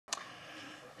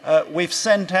We've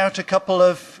sent out a couple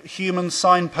of human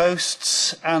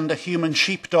signposts and a human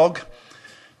sheepdog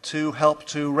to help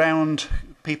to round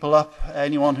people up,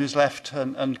 anyone who's left,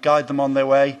 and guide them on their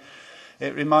way.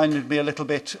 It reminded me a little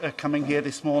bit, coming here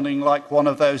this morning, like one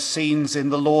of those scenes in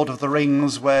The Lord of the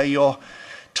Rings where you're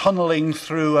tunnelling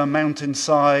through a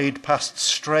mountainside past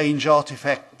strange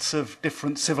artifacts of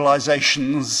different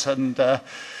civilizations and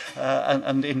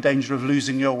in danger of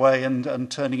losing your way and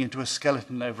turning into a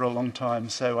skeleton over a long time.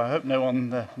 So I hope no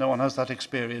one has that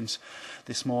experience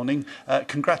this morning.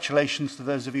 Congratulations to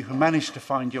those of you who managed to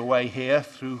find your way here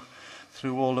through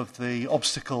all of the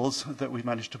obstacles that we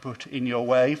managed to put in your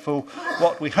way for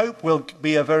what we hope will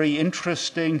be a very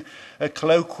interesting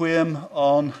colloquium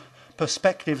on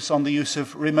perspectives on the use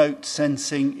of remote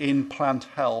sensing in plant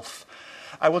health.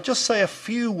 I will just say a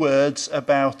few words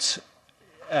about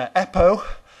EPPO,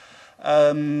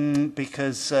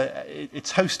 because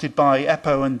it's hosted by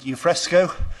EPPO and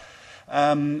Euphresco.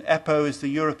 EPPO is the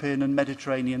European and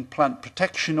Mediterranean Plant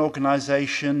Protection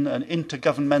Organisation, an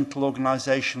intergovernmental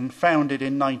organisation founded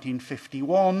in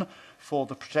 1951 for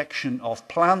the protection of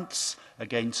plants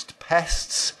against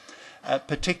pests,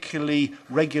 particularly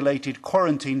regulated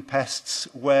quarantine pests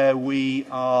where we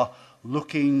are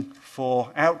looking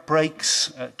for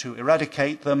outbreaks to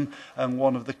eradicate them, and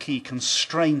one of the key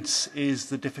constraints is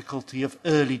the difficulty of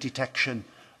early detection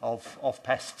of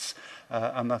pests,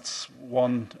 and that's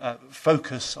one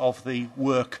focus of the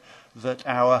work that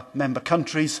our member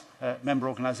countries, member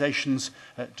organisations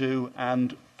do,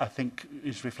 and I think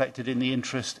is reflected in the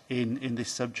interest in this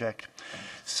subject.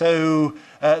 So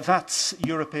that's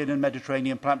European and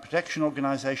Mediterranean Plant Protection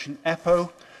Organisation,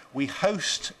 EPPO. We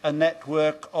host a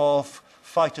network of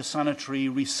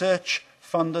phytosanitary research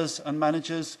funders and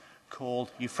managers called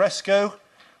Euphresco,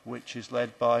 which is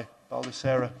led by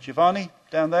Baldissera Giovanni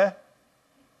down there,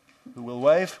 who will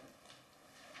wave.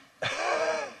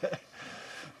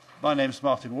 My name's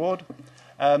Martin Ward.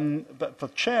 But for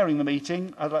chairing the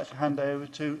meeting, I'd like to hand over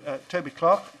to Toby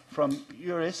Clark from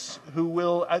EURIS, who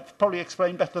will probably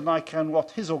explain better than I can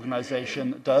what his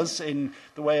organisation does in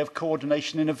the way of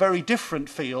coordination in a very different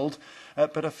field,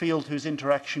 but a field whose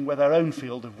interaction with our own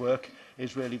field of work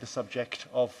is really the subject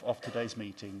of today's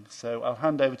meeting. So I'll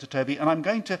hand over to Toby, and I'm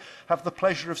going to have the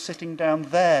pleasure of sitting down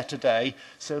there today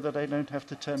so that I don't have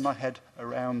to turn my head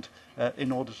around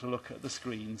in order to look at the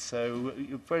screen. So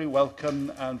you're very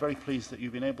welcome and very pleased that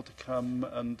you've been able to come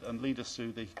and lead us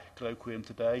through the colloquium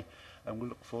today, and we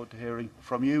look forward to hearing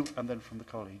from you and then from the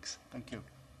colleagues. Thank you.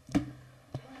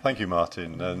 Thank you,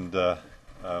 Martin, and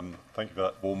thank you for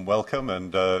that warm welcome,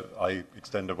 and I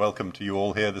extend a welcome to you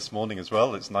all here this morning as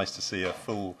well. It's nice to see a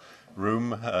full room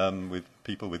with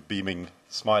people with beaming,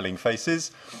 smiling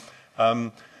faces.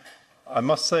 I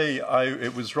must say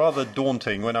it was rather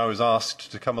daunting when I was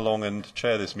asked to come along and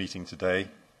chair this meeting today,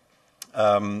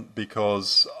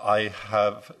 because I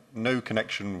have no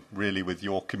connection really with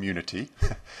your community.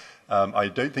 I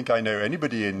don't think I know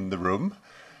anybody in the room.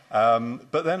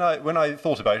 But then when I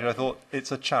thought about it, I thought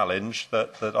it's a challenge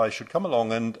that I should come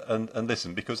along and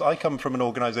listen, because I come from an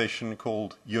organisation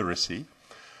called EURIS.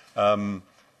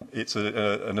 It's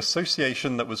an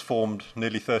association that was formed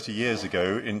nearly 30 years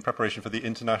ago in preparation for the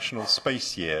International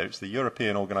Space Year. It's the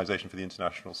European Organisation for the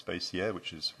International Space Year,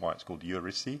 which is why it's called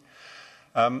EURIS.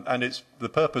 And the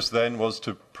purpose then was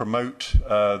to promote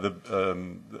the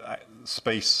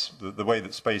way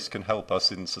that space can help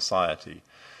us in society.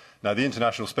 Now, the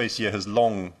International Space Year has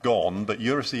long gone, but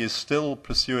EURIS is still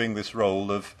pursuing this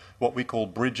role of what we call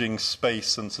bridging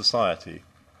space and society.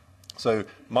 So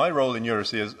my role in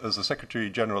EURIS as the Secretary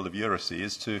General of EURIS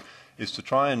is to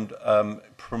try and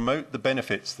promote the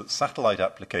benefits that satellite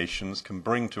applications can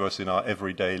bring to us in our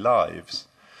everyday lives.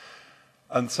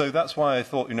 And so that's why I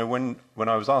thought, when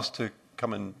I was asked to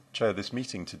come and chair this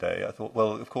meeting today, I thought,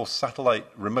 well, of course, satellite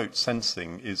remote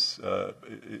sensing is a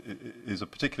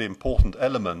particularly important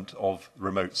element of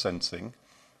remote sensing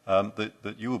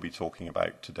that you will be talking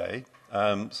about today.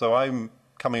 So I'm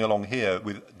coming along here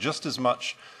with just as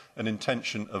much an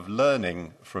intention of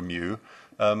learning from you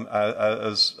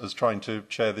as trying to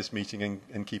chair this meeting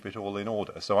and keep it all in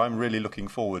order. So I'm really looking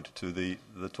forward to the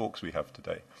talks we have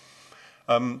today.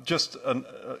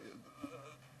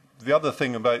 The other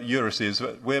thing about EURIS is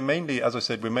we're mainly, as I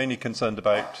said, we're mainly concerned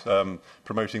about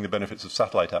promoting the benefits of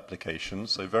satellite applications.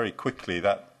 So very quickly,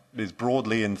 that is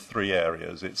broadly in three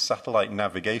areas. It's satellite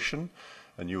navigation,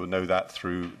 and you will know that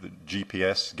through the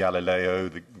GPS, Galileo,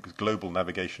 the global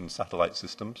navigation satellite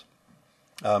systems.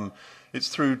 It's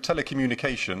through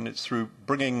telecommunication. It's through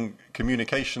bringing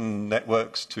communication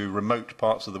networks to remote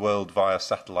parts of the world via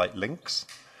satellite links.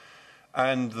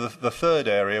 And the third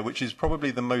area, which is probably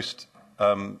the most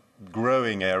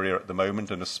growing area at the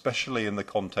moment, and especially in the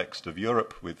context of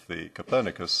Europe with the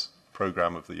Copernicus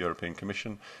program of the European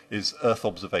Commission, is Earth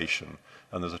observation.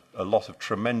 And there's a lot of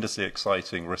tremendously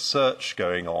exciting research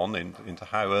going on into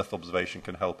how Earth observation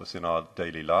can help us in our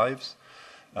daily lives.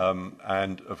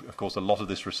 And of course, a lot of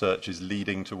this research is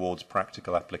leading towards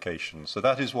practical applications. So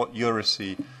that is what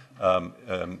Euracy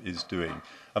is doing.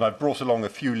 And I've brought along a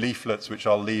few leaflets, which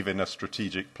I'll leave in a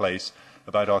strategic place,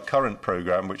 about our current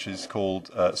program, which is called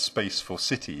Space for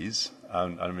Cities.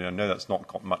 And I mean, I know that's not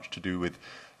got much to do with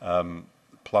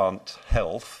plant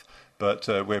health, but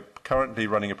we're currently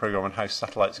running a program on how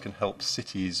satellites can help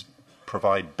cities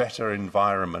provide better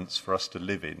environments for us to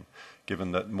live in,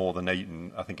 given that more than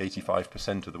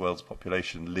 85% of the world's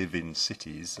population live in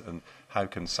cities, and how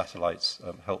can satellites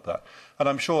help that? And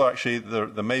I'm sure actually there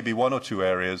may be one or two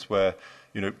areas where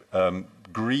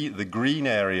the green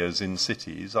areas in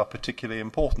cities are particularly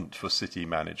important for city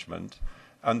management,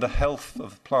 and the health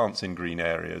of plants in green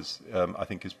areas, I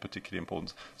think, is particularly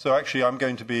important. So actually, I'm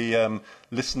going to be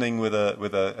listening with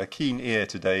a keen ear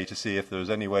today to see if there's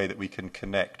any way that we can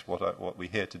connect what we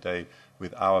hear today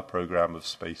with our program of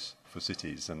Space for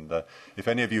Cities. And if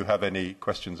any of you have any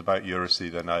questions about Euracy,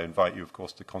 then I invite you, of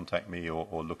course, to contact me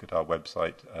or look at our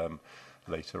website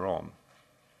later on.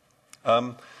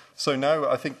 So now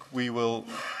I think we will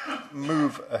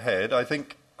move ahead.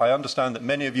 I understand that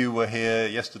many of you were here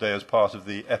yesterday as part of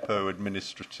the EPPO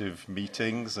administrative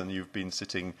meetings, and you've been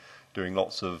sitting doing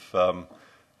lots of,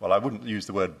 well, I wouldn't use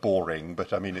the word boring,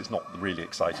 but I mean, it's not really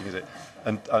exciting, is it?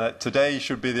 And today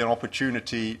should be an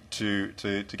opportunity to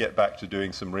get back to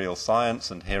doing some real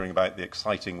science and hearing about the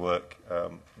exciting work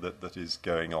that is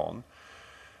going on.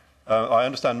 I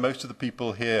understand most of the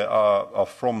people here are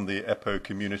from the EPPO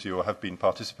community or have been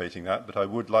participating in that, but I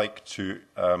would like to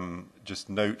just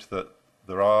note that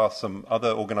there are some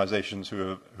other organizations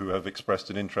who have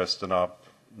expressed an interest and are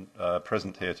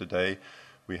present here today.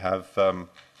 We have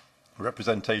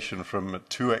representation from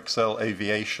 2XL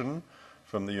Aviation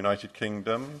from the United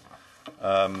Kingdom.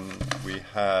 We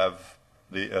have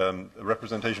the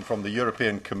representation from the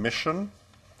European Commission,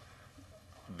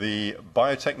 the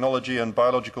Biotechnology and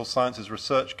Biological Sciences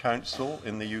Research Council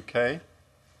in the UK,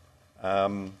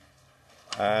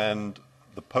 and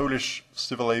the Polish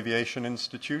Civil Aviation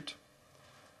Institute,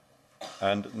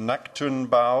 and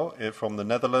Nachtunbau from the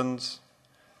Netherlands,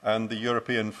 and the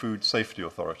European Food Safety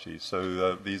Authority.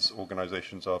 So these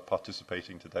organizations are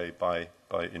participating today by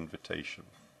invitation.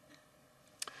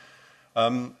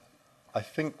 I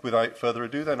think without further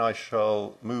ado, then I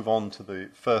shall move on to the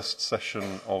first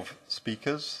session of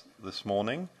speakers this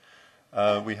morning.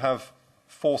 We have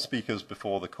 4 speakers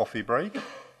before the coffee break,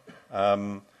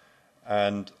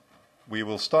 and we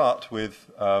will start with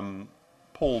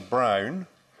Paul Brown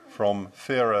from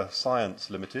Fera Science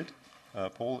Limited.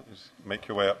 Paul, make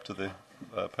your way up to the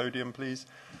podium, please,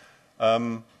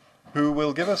 who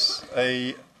will give us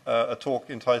a talk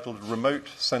entitled Remote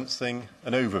Sensing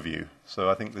an Overview. So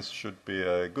I think this should be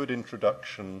a good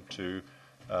introduction to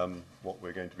what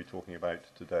we're going to be talking about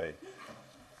today.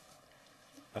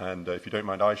 And if you don't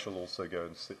mind, I shall also go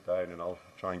and sit down, and I'll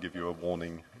try and give you a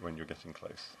warning when you're getting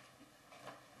close.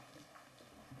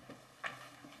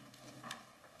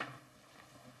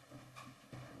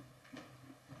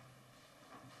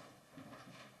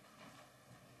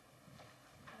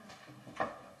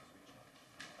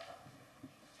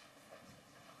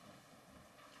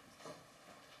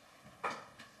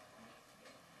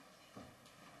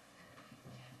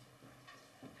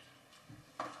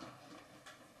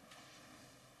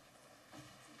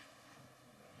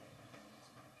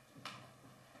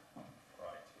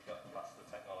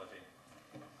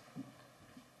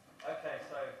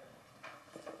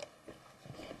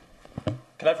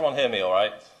 Can everyone hear me all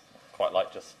right? Quite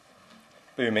like just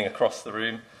booming across the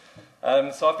room.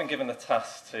 So I've been given the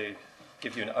task to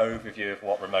give you an overview of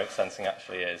what remote sensing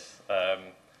actually is.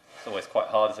 It's always quite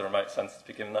hard as a remote sensor to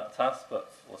be given that task,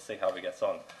 but we'll see how we get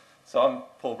on. So I'm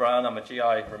Paul Brown. I'm a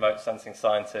GI remote sensing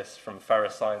scientist from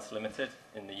Fera Science Limited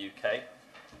in the UK.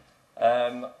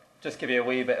 Just give you a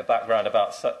wee bit of background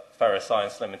about Fera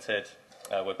Science Limited.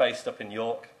 We're based up in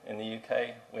York in the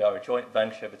UK. We are a joint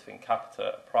venture between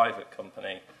Capita, a private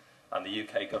company, and the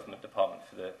UK Government Department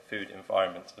for the Food,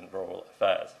 Environment and Rural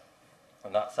Affairs.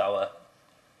 And that's our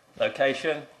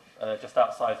location, just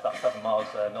outside about 7 miles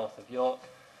north of York.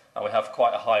 And we have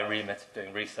quite a high remit of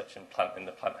doing research in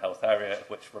the plant health area, of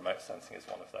which remote sensing is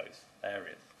one of those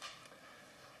areas.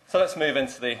 So let's move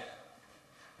into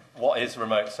what is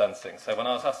remote sensing. So when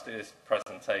I was asked to do this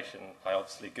presentation, I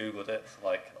obviously Googled it,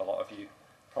 like a lot of you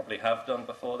probably have done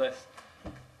before this.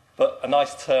 But a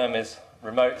nice term is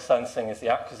remote sensing is the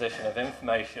acquisition of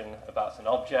information about an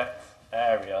object,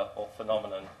 area, or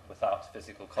phenomenon without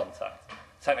physical contact.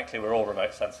 Technically, we're all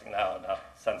remote sensing now, and our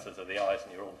sensors are the eyes,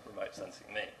 and you're all remote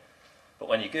sensing me. But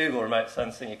when you Google remote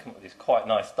sensing, you come up with these quite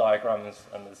nice diagrams,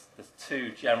 and there's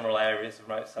two general areas of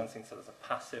remote sensing. So there's a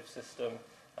passive system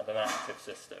and an active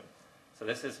system. So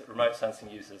this is remote sensing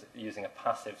using a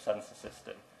passive sensor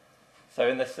system. So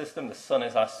in this system, the sun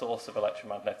is our source of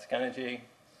electromagnetic energy,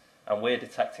 and we're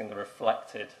detecting the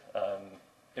reflected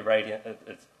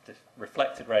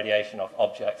radiation of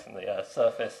objects in the Earth's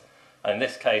surface. And in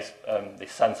this case, the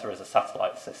sensor is a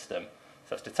satellite system.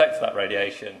 So it's detecting that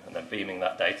radiation and then beaming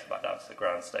that data back down to the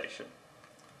ground station.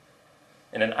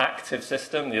 In an active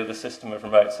system, the other system of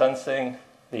remote sensing,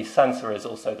 the sensor is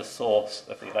also the source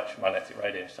of the electromagnetic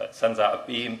radiation. So it sends out a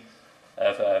beam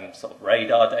of sort of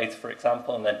radar data, for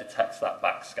example, and then detects that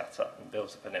backscatter and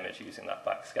builds up an image using that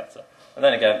backscatter. And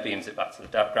then again, beams it back to the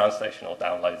ground station or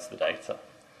downloads the data.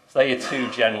 So they are two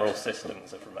general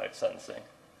systems of remote sensing.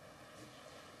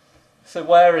 So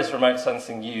where is remote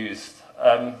sensing used?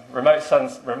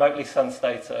 Remotely sensed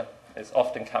data is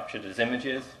often captured as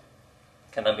images,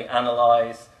 can then be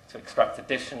analysed to extract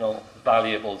additional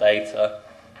valuable data,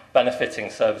 benefiting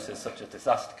services such as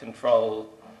disaster control,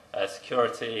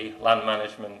 security, land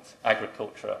management,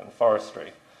 agriculture and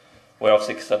forestry. We're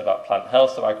obviously concerned about plant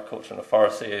health, so agriculture and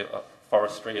forestry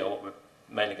are what we're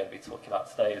mainly going to be talking about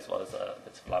today, as well as a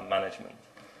bit of land management.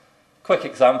 Quick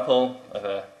example of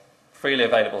a freely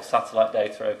available satellite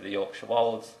data over the Yorkshire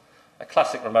Wolds. A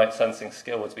classic remote sensing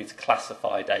skill would be to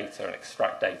classify data and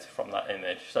extract data from that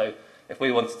image. So if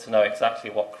we wanted to know exactly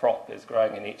what crop is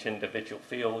growing in each individual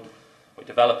field, we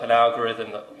develop an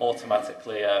algorithm that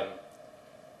automatically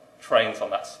trains on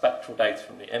that spectral data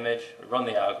from the image. We run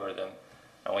the algorithm,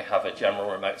 and we have a general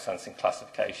remote sensing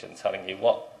classification telling you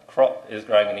what crop is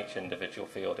growing in each individual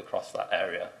field across that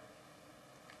area.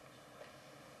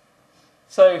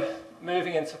 So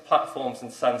moving into platforms and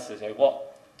sensors,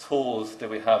 what tools do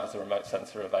we have as a remote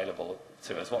sensor available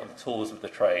to us? What are the tools of the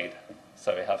trade?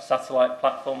 So we have satellite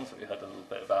platforms that we heard a little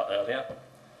bit about earlier.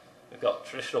 We've got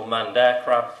traditional manned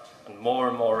aircraft, and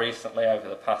more recently, over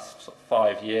the past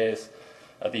 5 years,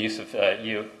 the use of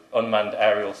unmanned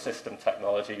aerial system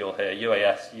technology. You'll hear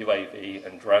UAS, UAV,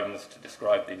 and drones to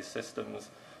describe these systems.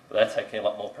 But they're taking a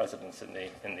lot more precedence in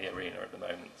the arena at the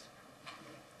moment.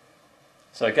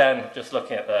 So again, just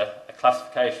looking at a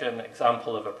classification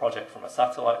example of a project from a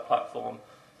satellite platform,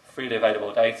 freely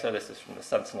available data. This is from the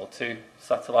Sentinel-2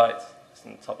 satellite. It's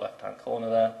in the top left-hand corner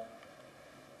there.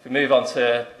 If we move on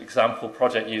to example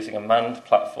project using a manned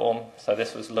platform, so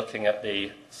this was looking at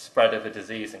the spread of a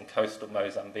disease in coastal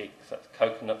Mozambique, so it's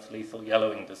coconut lethal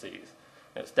yellowing disease.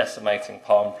 It's decimating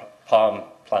palm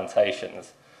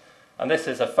plantations. And this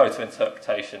is a photo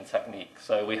interpretation technique.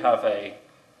 So we have a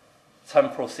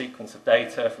temporal sequence of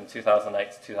data from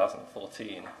 2008 to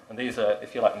 2014. And these are,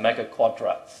 if you like, mega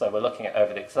quadrats. So we're looking at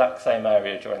over the exact same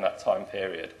area during that time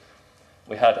period.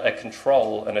 We had a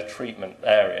control and a treatment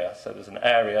area. So there's an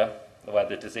area where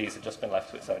the disease had just been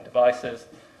left to its own devices,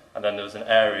 and then there was an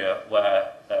area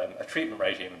where a treatment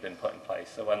regime had been put in place.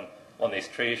 So when one of these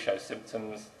trees shows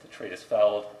symptoms, the tree is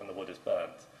felled and the wood is burnt.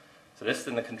 So this is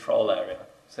in the control area.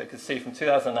 So you can see from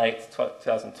 2008 to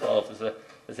 2012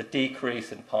 there's a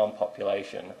decrease in palm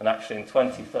population, and actually in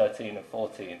 2013 and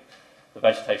 14 the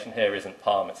vegetation here isn't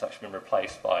palm, it's actually been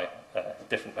replaced by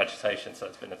different vegetation, so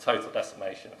there's been a total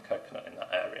decimation of coconut in that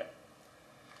area.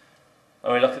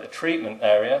 When we look at the treatment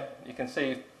area, you can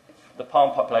see the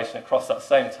palm population across that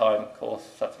same time course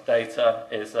set of data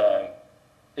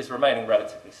is remaining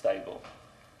relatively stable.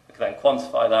 We can then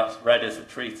quantify that. Red is the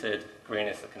treated, green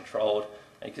is the controlled,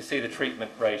 and you can see the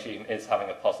treatment regime is having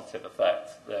a positive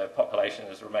effect. The population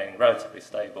is remaining relatively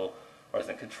stable, whereas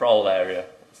in the control area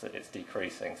it's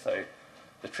decreasing. So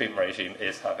the treatment regime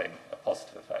is having a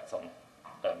positive effect on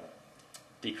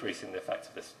decreasing the effect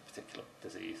of this particular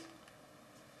disease.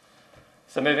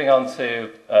 So moving on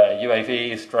to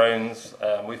UAVs, drones,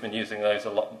 we've been using those a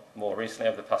lot more recently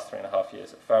over the past 3.5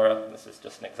 years at FERA. This is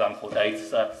just an example data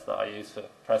set that I use for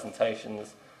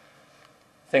presentations.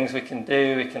 Things we can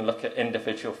do, we can look at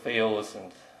individual fields,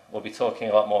 and we'll be talking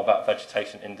a lot more about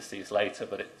vegetation indices later,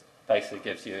 but it basically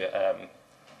gives you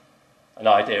an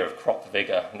idea of crop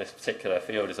vigour. And this particular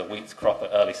field is a wheat crop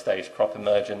at early stage crop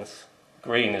emergence.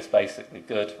 Green is basically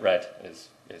good, red is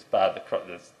bad.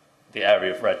 The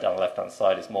area of red down the left-hand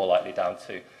side is more likely down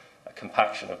to a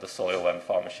compaction of the soil when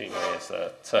farm machinery is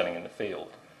turning in the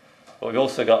field. But we've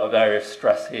also got an area of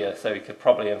stress here, so we could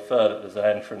probably infer that there's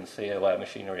an entrance here where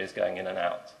machinery is going in and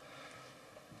out.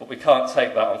 But we can't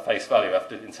take that on face value. We have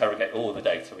to interrogate all the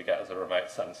data we get as a remote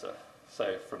sensor.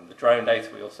 So from the drone data,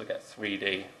 we also get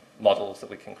 3D models that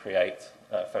we can create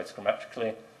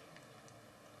photogrammetrically.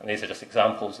 And these are just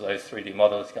examples of those 3D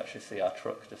models. You can actually see our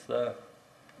truck just there.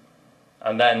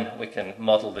 And then we can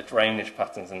model the drainage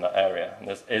patterns in that area. And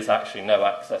there is actually no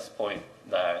access point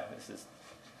there. This is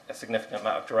a significant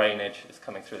amount of drainage is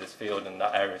coming through this field, and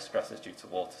that area stress is due to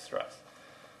water stress.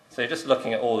 So just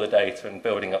looking at all the data and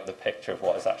building up the picture of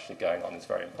what is actually going on is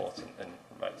very important in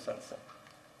remote sensing.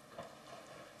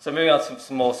 So moving on to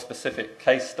some more specific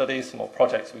case studies, some more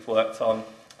projects we've worked on.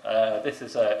 This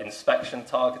is an inspection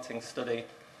targeting study.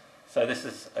 So this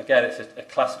is, again, it's a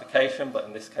classification, but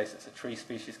in this case it's a tree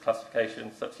species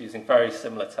classification, so it's using very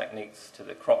similar techniques to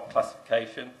the crop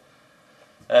classification.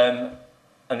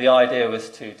 And the idea was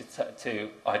to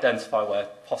identify where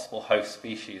possible host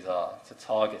species are, to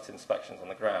target inspections on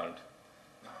the ground.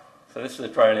 So this is a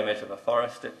drone image of a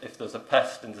forest. If there's a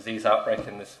pest and disease outbreak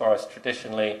in this forest,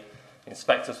 traditionally,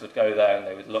 inspectors would go there and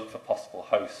they would look for possible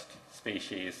host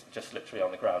species, just literally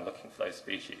on the ground looking for those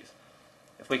species.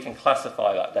 If we can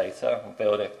classify that data and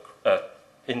build an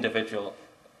individual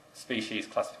species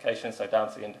classification, so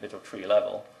down to the individual tree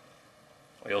level,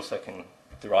 we also can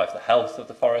derive the health of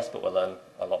the forest, but we'll learn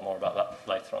a lot more about that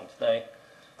later on today.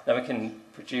 Then we can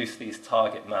produce these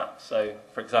target maps. So,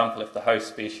 for example, if the host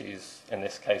species in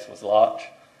this case was larch,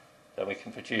 then we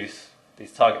can produce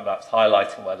these target maps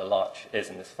highlighting where the larch is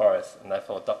in this forest, and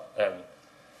therefore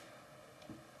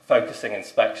focusing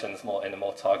inspections in a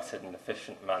more targeted and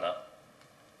efficient manner,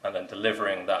 and then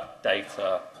delivering that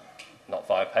data not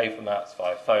via paper maps,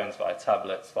 via phones, via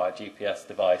tablets, via GPS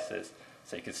devices,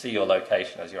 so you can see your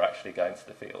location as you're actually going to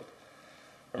the field.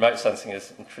 Remote sensing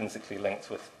is intrinsically linked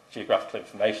with geographical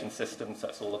information systems, so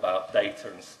it's all about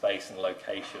data and space and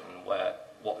location and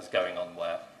what is going on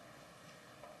where.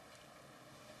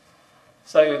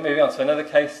 So moving on to another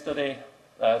case study.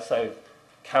 So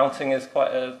counting is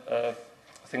quite a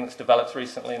thing that's developed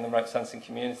recently in the remote sensing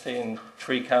community, in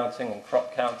tree counting and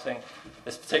crop counting.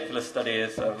 This particular study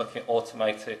is looking at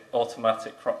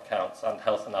automatic crop counts and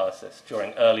health analysis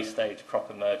during early stage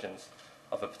crop emergence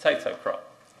of a potato crop.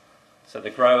 So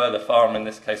the grower, the farmer in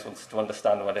this case, wants to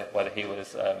understand whether he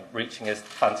was reaching his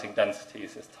planting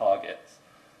densities, his targets.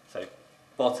 So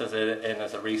brought us in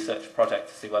as a research project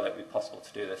to see whether it would be possible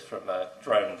to do this from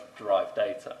drone-derived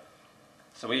data.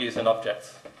 So we use an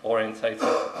object-orientated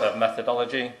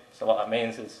methodology. So what that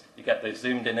means is you get the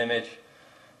zoomed-in image,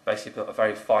 basically put a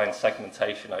very fine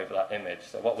segmentation over that image.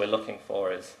 So what we're looking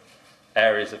for is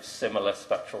areas of similar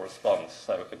spectral response.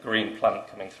 So a green plant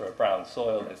coming through a brown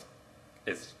soil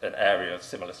is an area of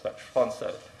similar spectral response,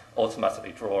 so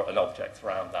automatically draw an object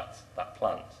around that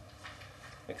plant.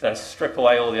 We can then strip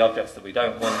away all the objects that we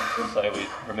don't want, so we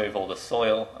remove all the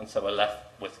soil, and so we're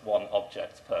left with one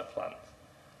object per plant.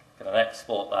 We can then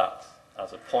export that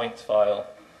as a point file.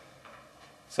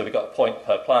 So we've got a point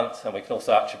per plant, and we can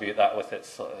also attribute that with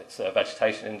its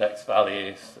vegetation index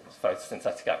values, its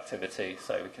photosynthetic activity,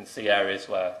 so we can see areas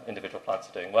where individual plants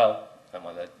are doing well and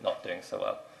where they're not doing so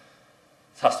well.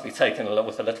 It has to be taken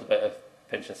with a little bit of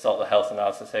pinch of salt, the health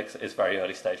analysis here, because it is very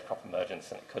early stage crop emergence,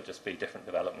 and it could just be different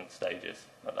development stages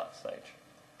at that stage.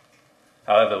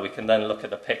 However, we can then look at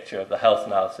the picture of the health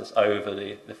analysis over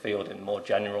the field in a more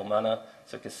general manner,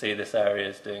 so we can see this area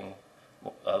is doing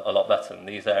a lot better than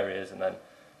these areas, and then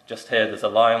just here there's a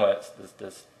line where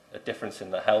there's a difference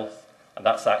in the health, and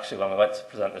that's actually when we went to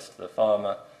present this to the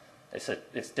farmer.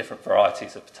 It's different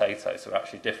varieties of potatoes, so we're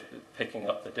actually picking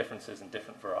up the differences in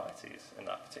different varieties in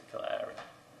that particular area.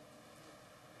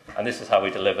 And this is how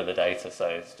we deliver the data, so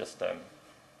it's just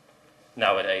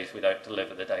nowadays we don't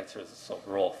deliver the data as sort of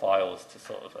raw files to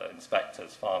sort of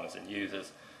inspectors, farmers and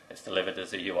users. It's delivered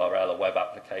as a URL, a web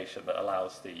application that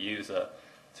allows the user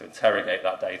to interrogate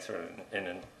that data in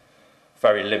a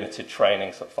very limited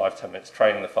training, sort of 5-10 minutes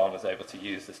training. The farmer is able to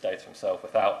use this data himself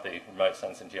without the remote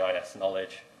sensing GIS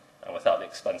knowledge and without the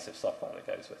expensive software that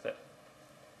goes with it.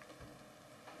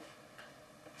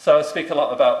 So I speak a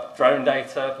lot about drone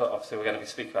data, but obviously we're going to be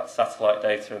speaking about satellite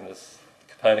data, and this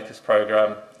Copernicus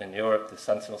program in Europe, the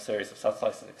Sentinel series of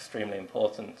satellites, is extremely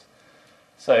important.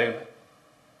 So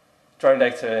drone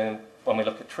data, when we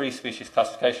look at tree species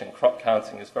classification and crop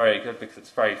counting, is very good because it's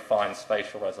very fine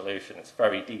spatial resolution, it's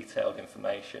very detailed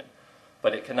information,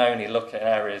 but it can only look at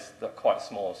areas that are quite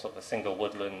small, sort of a single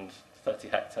woodland, 30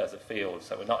 hectares of field,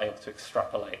 so we're not able to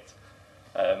extrapolate.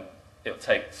 It'll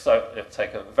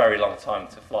take a very long time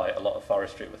to fly a lot of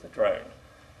forestry with a drone.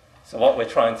 So what we're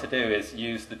trying to do is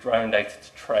use the drone data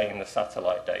to train the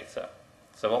satellite data.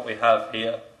 So what we have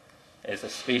here is a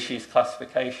species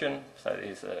classification. So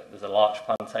there's a larch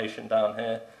plantation down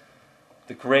here.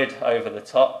 The grid over the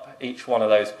top, each one of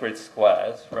those grid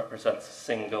squares represents a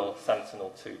single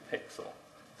Sentinel-2 pixel.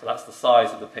 So that's the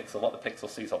size of the pixel, what the pixel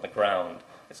sees on the ground.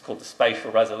 It's called the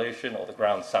spatial resolution or the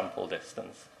ground sample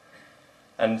distance.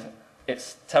 And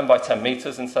it's 10 by 10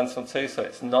 meters in Sentinel-2, so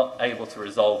it's not able to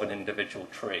resolve an individual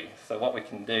tree. So what we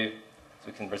can do is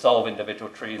we can resolve individual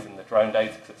trees in the drone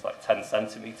data because it's like 10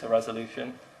 centimeter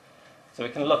resolution. So we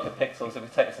can look at pixels. If we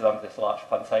take this example, this larch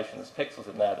plantation, there's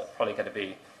pixels in there that are probably going to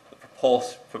be, the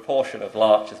proportion of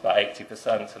larch is about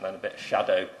 80%, and then a bit of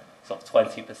shadow, sort of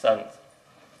 20%.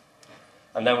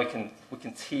 And then we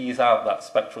can tease out that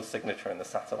spectral signature in the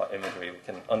satellite imagery. We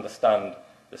can understand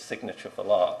the signature for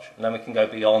larch. And then we can go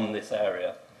beyond this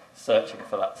area, searching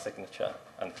for that signature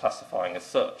and classifying as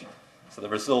such. So the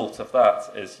result of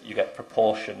that is you get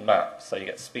proportion maps. So you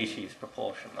get species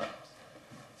proportion maps.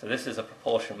 So this is a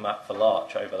proportion map for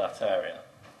larch over that area.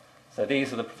 So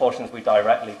these are the proportions we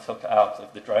directly took out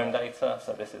of the drone data.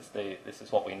 So this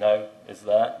is what we know is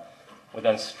there. We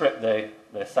then stripped the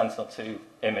Sentinel-2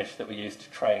 image that we used to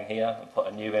train here and put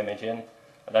a new image in,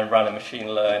 and then ran a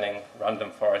machine learning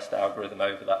random forest algorithm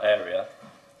over that area.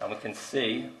 And we can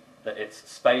see that it's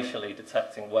spatially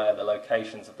detecting where the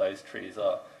locations of those trees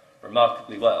are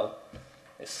remarkably well.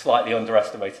 It's slightly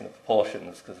underestimating the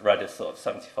proportions because red is sort of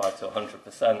 75 to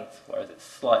 100%, whereas it's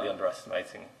slightly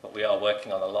underestimating. But we are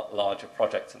working on a lot larger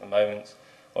project at the moment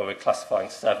where we're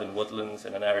classifying 7 woodlands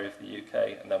in an area of the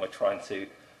UK, and then we're trying to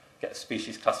get a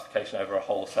species classification over a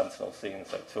whole sentinel scene,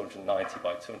 so 290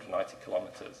 by 290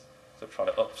 kilometres. So we're trying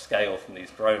to upscale from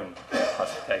these drone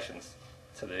classifications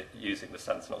to using the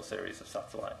Sentinel series of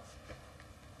satellites.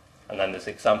 And then there's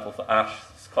the example for ash.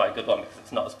 It's quite a good one because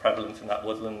it's not as prevalent in that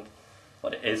woodland,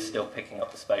 but it is still picking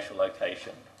up the spatial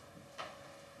location.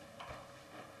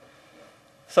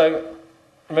 So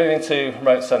moving to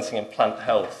remote sensing in plant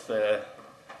health, the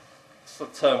sort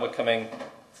of term we're coming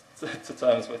to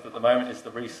terms with at the moment is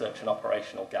the research and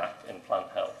operational gap in plant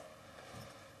health.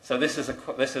 So this is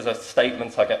a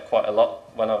statement I get quite a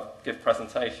lot when I give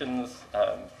presentations.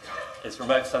 Is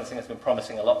remote sensing has been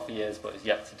promising a lot for years but is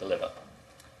yet to deliver.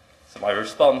 So my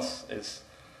response is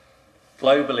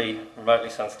globally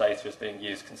remotely sensed data is being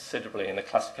used considerably in the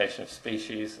classification of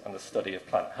species and the study of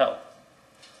plant health.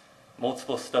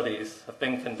 Multiple studies have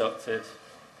been conducted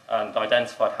and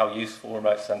identified how useful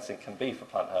remote sensing can be for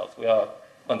plant health. We are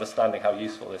understanding how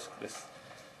useful this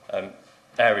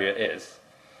area is.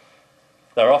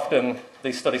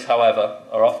 These studies, however,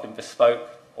 are often bespoke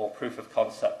or proof of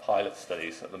concept pilot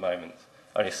studies at the moment.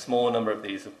 Only a small number of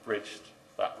these have bridged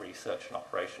that research and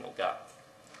operational gap.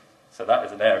 So that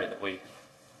is an area that we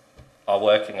are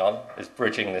working on, is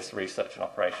bridging this research and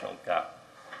operational gap.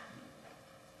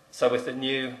 So with the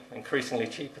new, increasingly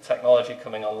cheaper technology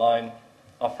coming online,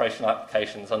 operational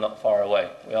applications are not far away.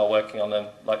 We are working on them,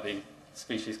 like the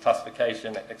species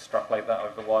classification, extrapolate that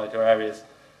over wider areas.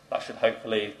 That should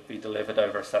hopefully be delivered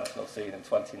over a sentinel scene in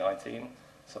 2019.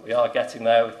 So we are getting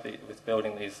there with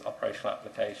building these operational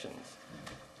applications.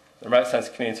 The remote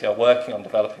sensing community are working on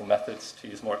developing methods to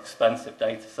use more expensive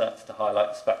data sets to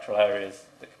highlight the spectral areas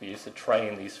that can be used to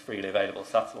train these freely available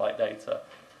satellite data.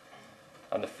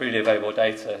 And the freely available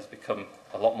data has become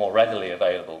a lot more readily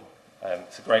available.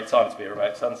 It's a great time to be a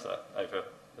remote sensor.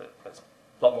 It's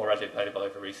a lot more readily available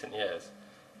over recent years.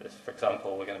 This, for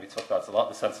example, we're going to be talking about a lot,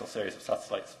 the Sentinel series of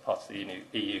satellites, part of the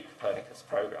EU Copernicus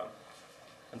program.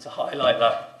 And to highlight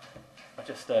that, I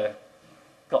just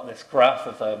got this graph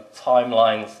of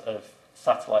timelines of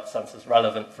satellite sensors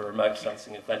relevant for remote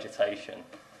sensing of vegetation.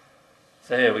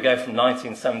 So here we go from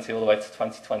 1970 all the way to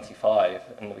 2025,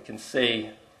 and we can see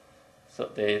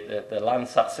the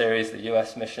Landsat series, the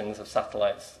US missions of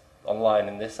satellites online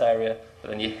in this area,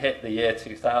 but then you hit the year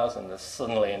 2000, there's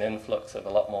suddenly an influx of a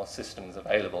lot more systems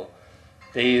available.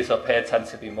 These up here tend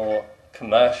to be more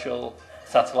commercial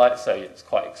satellites, so it's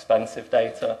quite expensive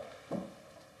data.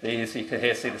 These, you can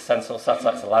here see the Sentinel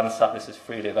satellites, the Landsat, this is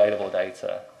freely available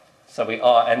data. So we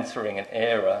are entering an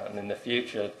era, and in the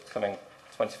future, coming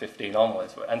 2015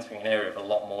 onwards, we're entering an era of a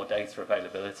lot more data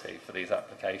availability for these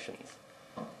applications.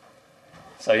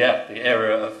 So yeah, the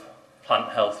era of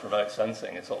plant health remote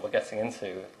sensing is what we're getting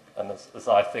into, and as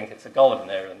I think it's a golden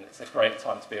era, and it's a great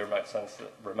time to be a remote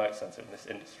sensor in this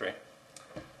industry.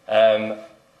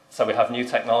 So we have new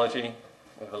technology,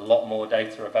 we have a lot more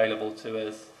data available to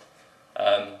us.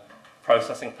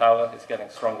 Processing power is getting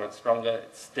stronger and stronger.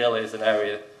 It still is an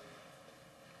area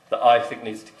that I think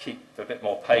needs to keep a bit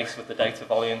more pace with the data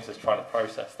volumes, is trying to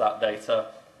process that data.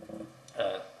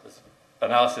 There's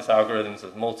analysis algorithms,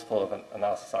 there's multiple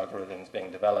analysis algorithms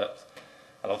being developed,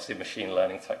 and obviously machine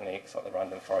learning techniques like the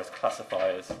random forest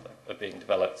classifiers are being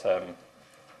developed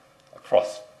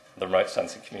across the remote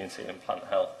sensing community in plant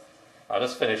health. I'll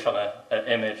just finish on an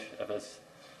image of us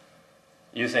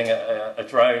using a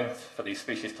drone for these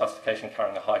species classification,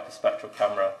 carrying a hyperspectral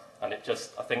camera, and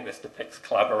I think this depicts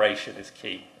collaboration is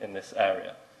key in this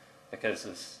area, because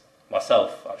as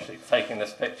myself actually taking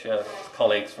this picture,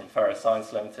 colleagues from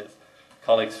Ferroscience Limited,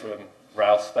 colleagues from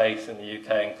Rouse Space in the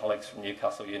UK, and colleagues from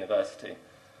Newcastle University,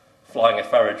 flying a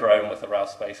Ferro drone with a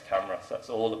Rouse Space camera. So it's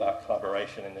all about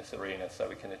collaboration in this arena so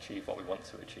we can achieve what we want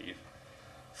to achieve.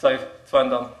 So to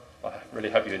end on, I really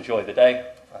hope you enjoy the day,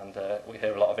 and we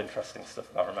hear a lot of interesting stuff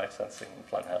about remote sensing and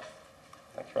plant health.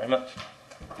 Thank you very much.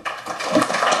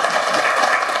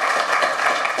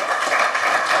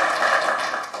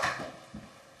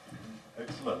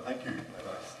 Excellent, thank you.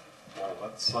 Well,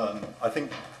 that's, I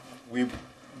think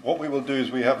what we will do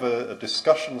is we have a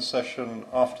discussion session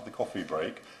after the coffee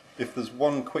break. If there's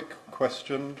one quick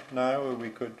question now we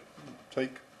could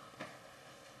take.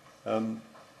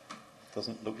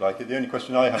 Doesn't look like it. The only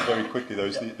question I have very quickly, though,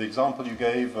 is the example you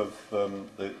gave of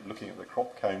looking at the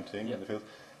crop counting in the field.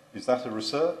 Is that a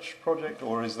research project,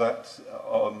 or is that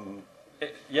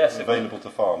available to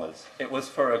farmers? It was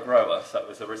for a grower, so it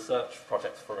was a research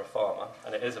project for a farmer,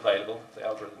 and it is available. The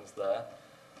algorithm's there.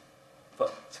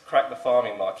 But to crack the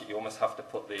farming market, you almost have to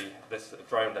put this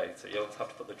drone data. You almost have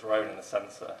to put the drone and the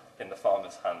sensor in the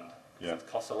farmer's hand. Yeah. So it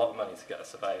costs a lot of money to get a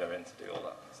surveyor in to do all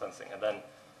that sensing, and then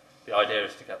the idea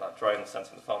is to get that drone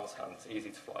sensor in the farmer's hand. It's easy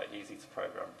to fly, easy to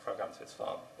program to his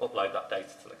farm, upload that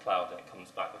data to the cloud, and it comes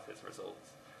back with his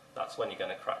results. That's when you're going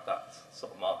to crack that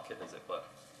sort of market, as it were.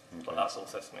 Okay. But that's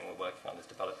also something we're working on, is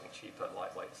developing cheaper,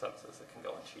 lightweight sensors that can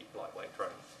go on cheap, lightweight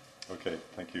drones. Okay,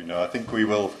 thank you. No, I think we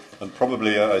will, and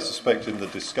probably I suspect in the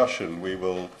discussion we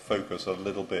will focus a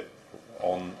little bit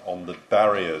on the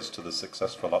barriers to the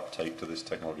successful uptake to this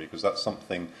technology, because that's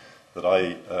something that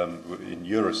in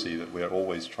Euracy, that we're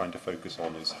always trying to focus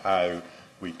on, is how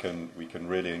we can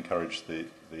really encourage the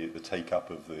take-up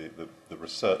of the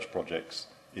research projects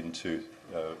into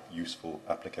useful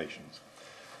applications.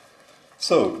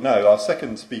 So now our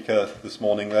second speaker this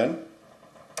morning then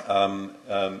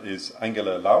is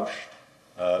Angela Lausch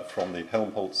from the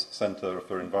Helmholtz Center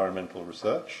for Environmental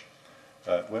Research.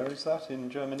 Where is that, in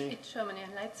Germany? In Germany,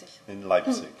 in Leipzig. In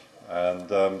Leipzig.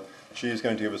 And she is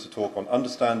going to give us a talk on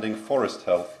understanding forest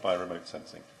health by remote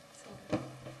sensing.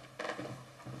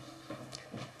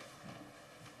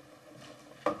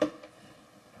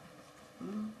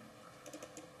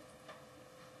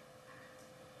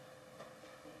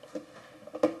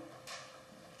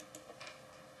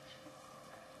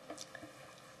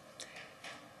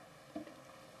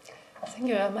 Thank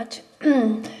you very much.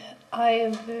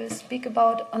 I will speak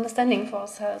about understanding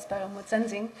forest health by remote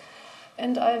sensing.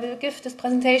 And I will give this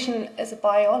presentation as a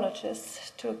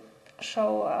biologist to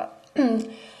show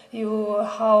you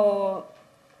how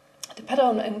the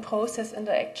pattern in process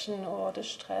interaction or the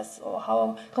stress, or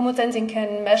how remote sensing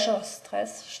can measure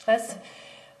stress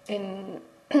in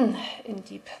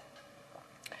deep.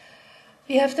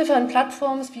 We have different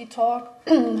platforms. We talk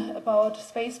about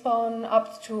spacebound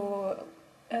up to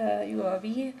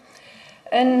UAV.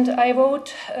 And I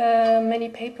wrote many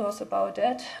papers about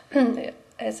that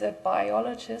as a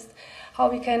biologist, how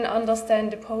we can understand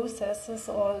the processes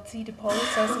or see the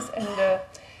processes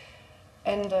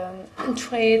and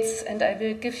traits, and I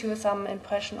will give you some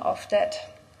impression of that.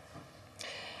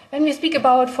 When we speak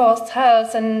about forest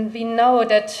health, and we know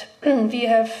that we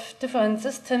have different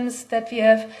systems, that we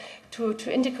have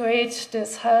to integrate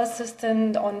this health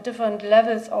system on different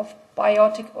levels of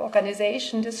biotic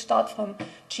organization. This starts from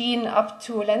gene up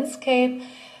to landscape,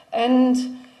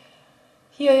 and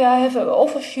here I have an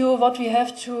overview of what we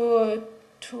have to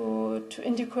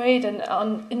integrate in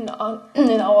our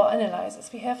analysis.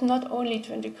 We have not only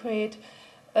to integrate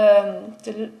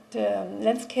the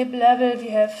landscape level, we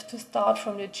have to start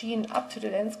from the gene up to the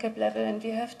landscape level, and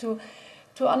we have to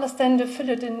understand the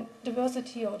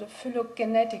phylodiversity or the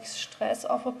phylogenetic stress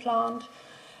of a plant,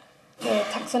 the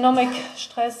taxonomic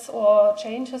stress or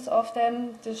changes of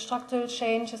them, the structural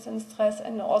changes in stress,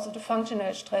 and also the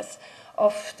functional stress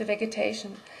of the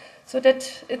vegetation. So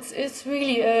that it's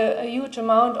really a huge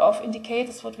amount of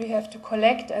indicators what we have to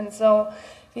collect, and so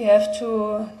we have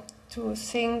to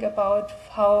think about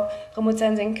how remote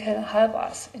sensing can help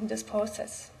us in this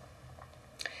process.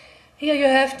 Here you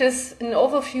have this an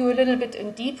overview a little bit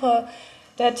in deeper,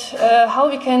 that how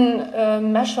we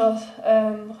can measure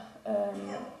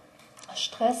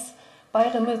stress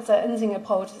by remote sensing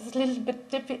approach. It's a little bit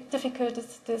difficult,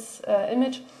 this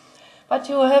image, but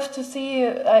you have to see,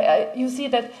 you see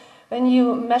that when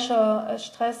you measure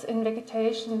stress in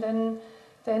vegetation, then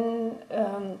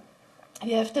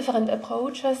we have different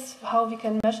approaches how we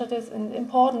can measure this, and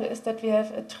important is that we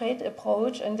have a trade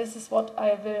approach, and this is what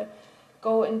I will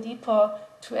go in deeper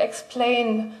to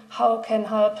explain how can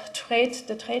help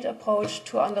the trade approach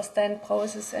to understand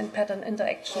process and pattern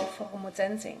interaction for remote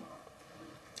sensing.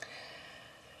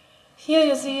 Here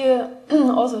you see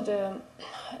also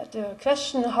the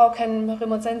question, how can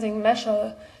remote sensing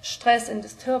measure stress and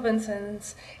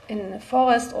disturbances in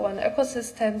forest or in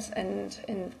ecosystems and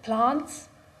in plants.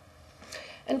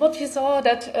 And what we saw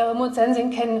that remote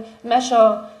sensing can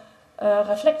measure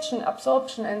reflection,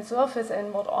 absorption and surface,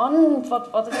 and what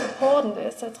is important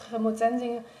is that remote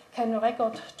sensing can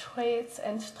record traits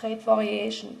and trait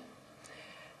variation.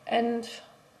 And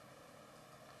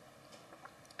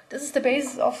this is the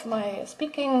basis of my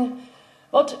speaking.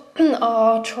 What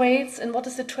are traits and what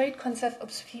is the trait concept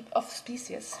of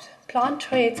species? Plant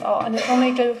traits are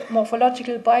anatomical,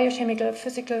 morphological, biochemical,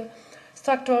 physical,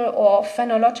 structural or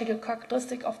phenological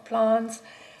characteristic of plants,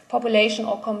 population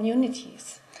or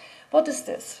communities. What is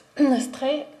this?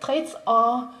 Traits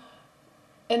are,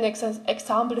 an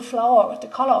example, the flower, the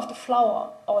color of the flower,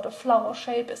 or the flower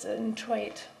shape is in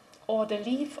trait, or the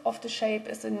leaf of the shape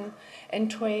is in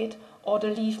trait, or the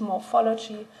leaf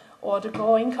morphology, or the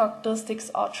growing characteristics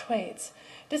are traits.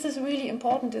 This is really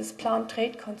important, this plant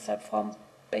trait concept from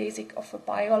basic of a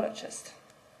biologist.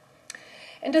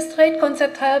 And this trait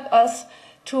concept helps us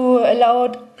to allow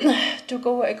to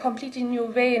go a completely new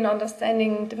way in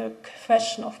understanding the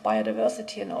question of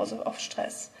biodiversity and also of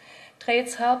stress.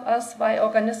 Traits help us why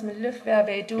organisms live where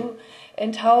they do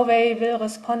and how they will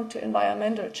respond to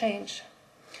environmental change,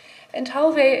 and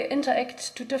how they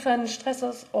interact to different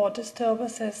stressors or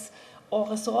disturbances or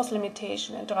resource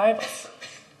limitation and drivers.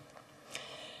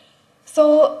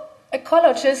 So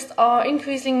ecologists are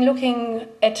increasingly looking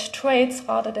at traits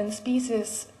rather than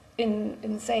species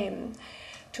in same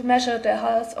to measure the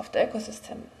health of the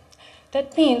ecosystem.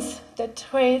 That means that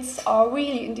traits are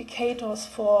really indicators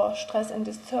for stress and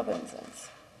disturbances.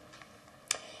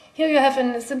 Here you have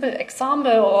a simple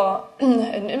example or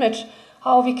an image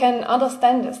how we can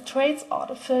understand this. Traits are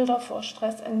the filter for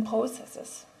stress and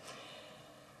processes.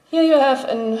 Here you have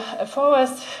a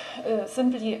forest,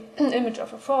 simply an image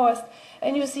of a forest,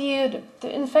 and you see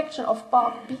the infection of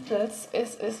bark beetles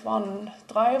is one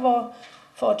driver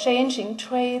for changing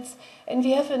traits, and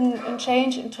we have a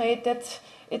change in trait that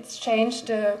it's changed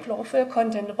the chlorophyll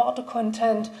content, the water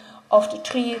content of the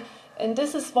tree, and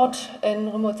this is what a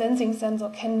remote sensing sensor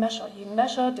can measure. You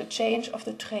measure the change of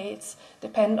the traits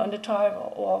depend on the driver,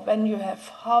 or when you have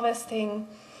harvesting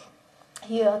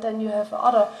here, then you have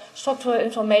other structural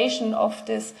information of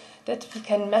this that we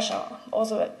can measure,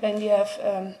 also when you have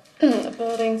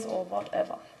buildings or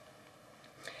whatever.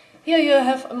 Here you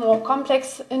have more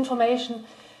complex information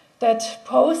that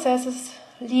processes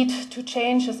lead to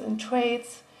changes in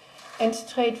traits and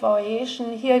trait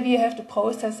variation. Here we have the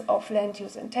process of land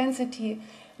use intensity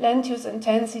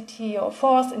or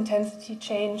forest intensity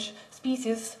change,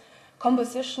 species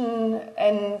composition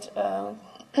and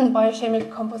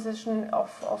biochemical composition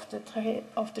of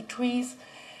the trees.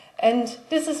 And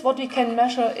this is what we can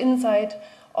measure inside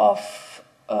of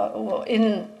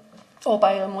or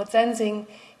by remote sensing.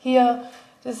 Here,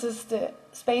 this is the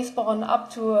space-borne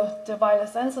up to the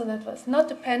wireless sensor that does not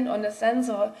depend on the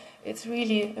sensor. It's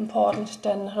really important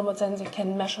then remote sensing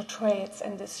can measure traits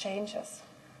and these changes.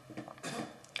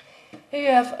 Here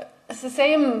you have the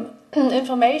same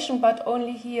information, but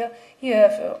only here you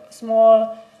have a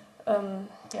small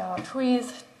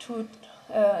trees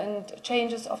and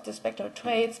changes of the spectral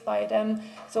traits by them,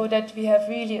 so that we have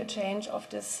really a change of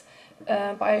this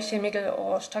biochemical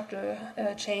or structural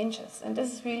changes. And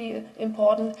this is really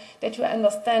important that you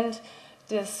understand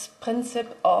this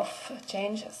principle of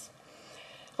changes.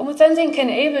 Remote sensing can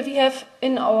enable, we have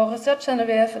in our research center,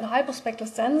 we have a hyperspectral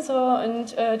sensor, and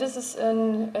this is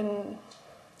a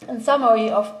summary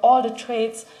of all the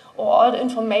traits or all the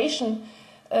information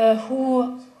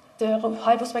who the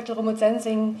hyperspectral remote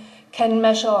sensing can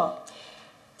measure.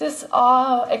 These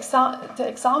are the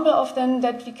example of them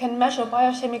that we can measure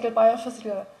biochemical,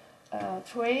 biophysical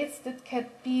traits that can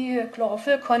be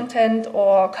chlorophyll content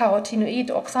or carotenoid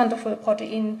or xanthophyll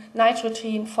protein,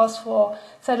 nitrogen, phosphor,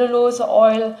 cellulose,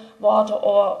 oil, water,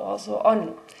 or so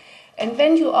on. And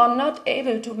when you are not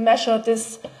able to measure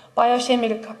this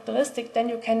biochemical characteristic, then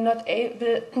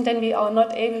we are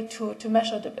not able to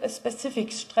measure the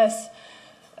specific stress.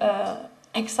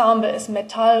 Example is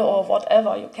metal or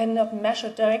whatever. You cannot measure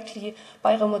directly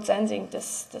by remote sensing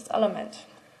this element.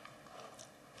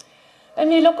 When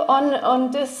we look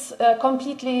on this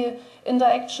completely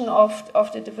interaction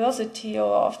of the diversity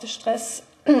or of the stress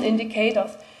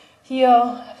indicators,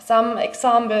 here some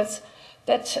examples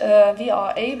that we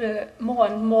are able more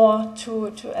and more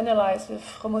to analyze with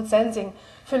remote sensing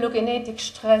phylogenetic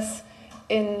stress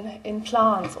in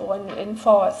plants or in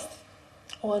forest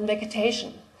or in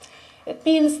vegetation. It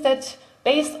means that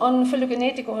based on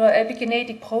phylogenetic or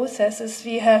epigenetic processes,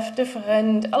 we have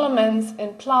different elements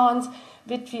in plants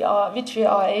which we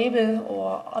are able,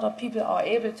 or other people are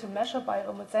able, to measure by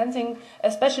remote sensing,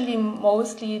 especially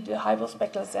mostly the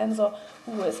hyperspectral sensor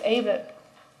who is able.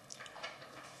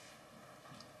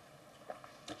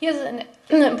 Here's an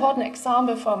important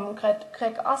example from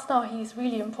Greg Asner. He's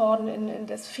really important in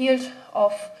this field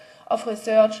of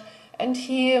research, and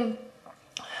he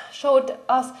showed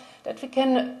us that we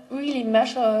can really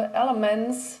measure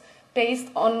elements based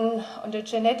on the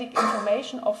genetic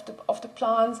information of the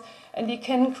plants, and we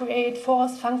can create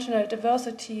forest functional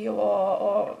diversity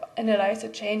or analyze the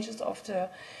changes of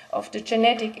the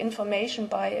genetic information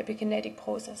by epigenetic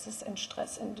processes and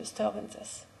stress and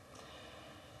disturbances.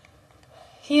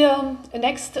 Here, the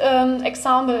next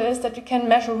example is that we can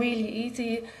measure really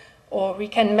easy, or we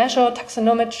can measure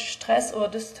taxonomic stress or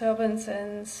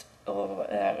disturbances, or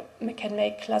we can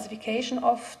make classification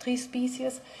of tree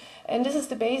species. And this is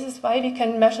the basis why we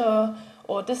can measure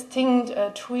or distinct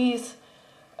trees.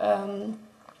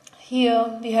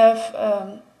 Here we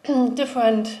have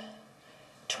different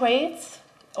traits,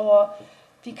 or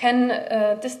we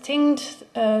can distinct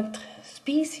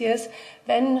species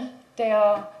when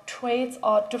their traits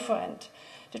are different.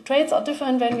 The traits are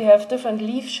different when we have different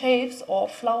leaf shapes or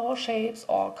flower shapes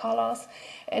or colors.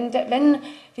 And when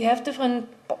we have different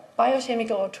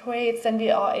biochemical traits, then we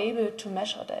are able to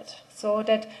measure that. So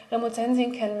that remote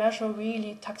sensing can measure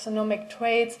really taxonomic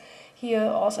traits. Here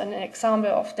also an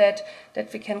example of that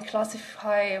we can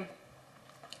classify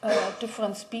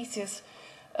different species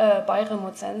by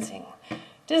remote sensing.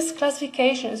 This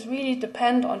classification is really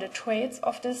depend on the traits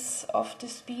of this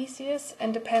species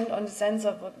and depend on the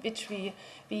sensor which we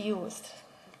used.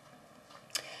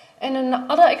 And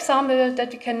another example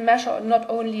that we can measure not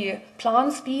only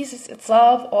plant species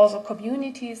itself, also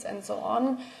communities and so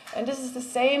on. And this is the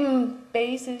same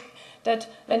basic that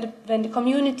when the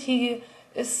community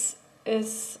is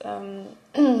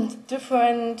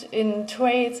different in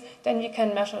traits, then we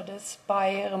can measure this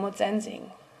by remote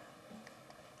sensing.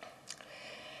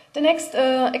 The next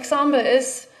example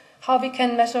is how we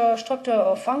can measure structural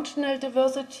or functional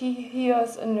diversity. Here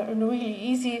is a really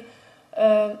easy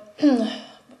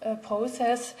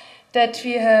process that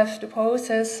we have the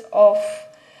process of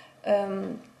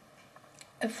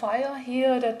a fire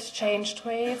here that change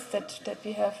traits, that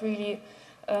we have really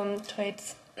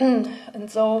traits. And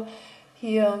so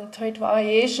here trait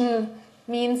variation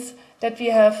means that we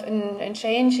have in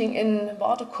changing in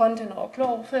water content or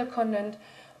chlorophyll content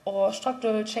or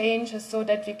structural changes, so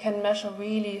that we can measure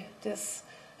really this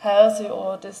healthy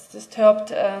or this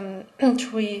disturbed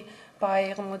tree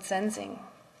by remote sensing.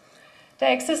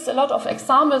 There exist a lot of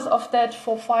examples of that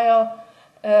for fire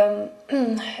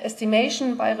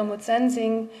estimation by remote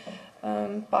sensing,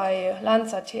 by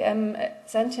Lanza, TM,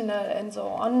 Sentinel, and so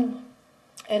on,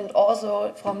 and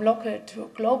also from local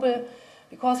to global,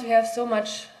 because we have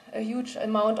a huge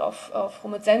amount of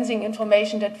remote sensing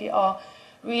information that we are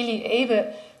really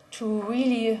able to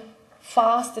really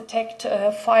fast detect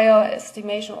fire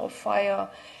estimation of fire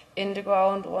in the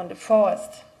ground or in the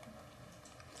forest.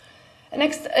 The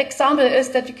next example is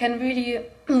that we can really,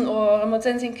 or remote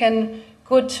sensing can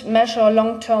good measure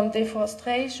long-term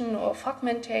deforestation or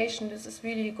fragmentation. This is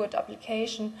really a good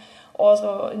application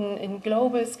also in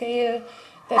global scale,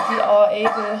 that we are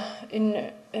able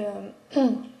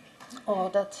or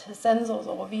that sensors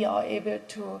or we are able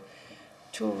to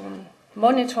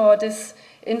monitor this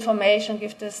information,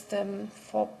 give this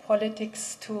for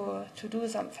politics to do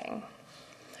something.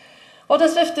 What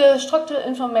is with the structural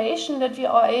information that we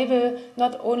are able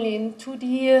not only in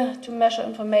 2D to measure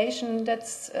information?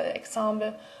 That's an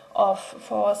example of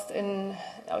forest in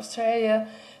Australia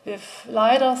with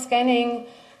LiDAR scanning,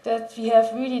 that we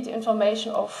have really the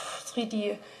information of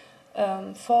 3D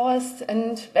forest.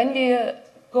 And when we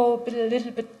go a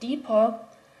little bit deeper,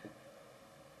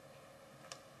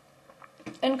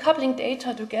 in coupling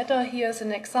data together, here's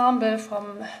an example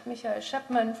from Michael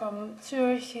Chapman from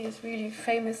Zurich. He is really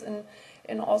famous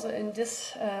also in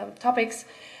these topics.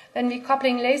 When we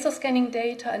coupling laser scanning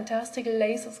data and terrestrial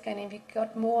laser scanning, we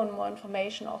got more and more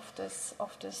information of this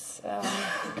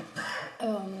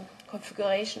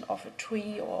configuration of a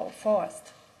tree or a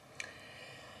forest.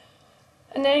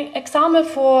 An example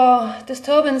for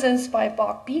disturbances by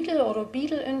bark beetle or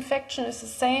beetle infection is the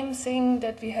same thing,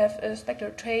 that we have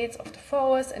spectral traits of the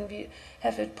forest and we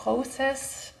have it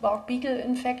process bark beetle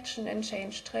infection and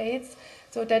change traits,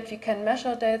 so that we can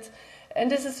measure that. And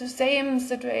this is the same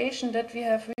situation that we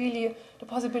have really the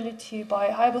possibility by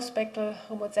hyperspectral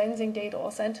remote sensing data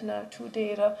or Sentinel-2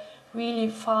 data really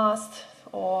fast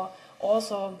or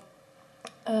also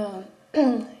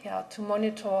to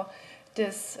monitor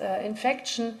this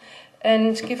infection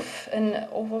and give an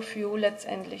overview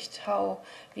letztendlich how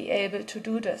we able to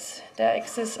do this. There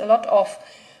exists a lot of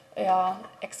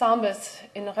examples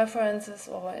in references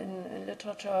or in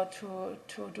literature to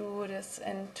do this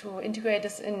and to integrate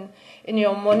this in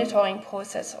your monitoring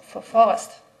process for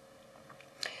forest.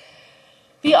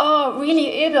 We are really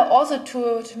able also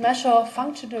to measure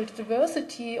functional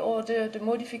diversity or the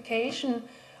modification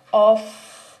of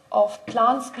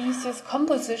plant species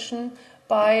composition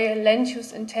by land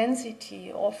use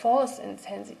intensity or forest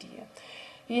intensity.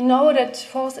 We know that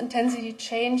forest intensity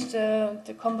changed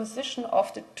the composition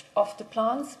of the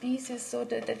plant species so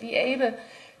that we are able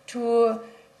to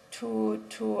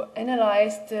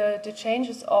analyze the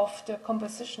changes of the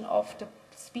composition of the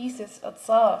species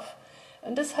itself.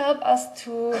 And this helps us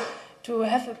to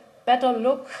have a better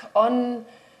look on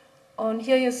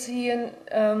here you see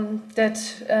that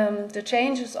the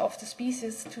changes of the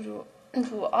species to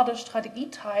other strategy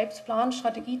types, plant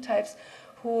strategy types,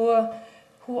 who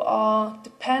are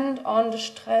depend on the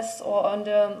stress or on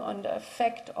the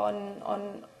effect on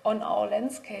our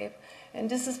landscape. And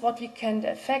this is what we can, the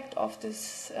effect of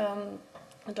this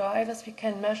drivers we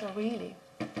can measure really.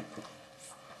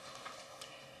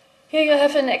 Here you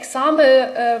have an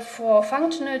example for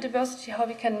functional diversity, how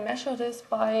we can measure this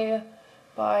by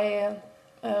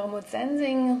remote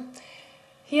sensing.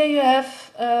 Here you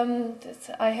have,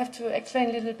 I have to explain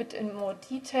a little bit in more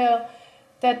detail,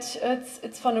 that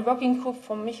it's from a working group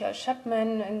from Michael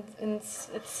Chapman, and it's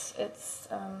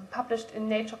published in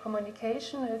Nature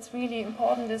Communication. It's really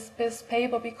important, this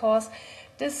paper, because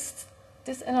this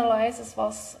analysis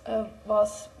was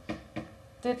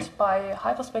did by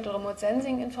hyperspectral remote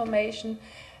sensing information,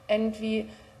 and we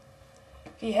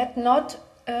had not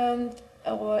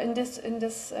or in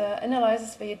this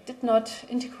analysis we did not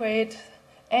integrate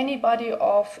any body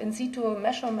of in situ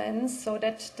measurements, so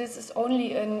that this is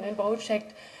only a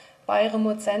project by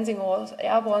remote sensing or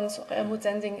airborne remote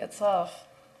sensing itself.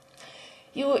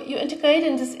 You integrate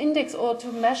in this index or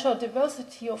to measure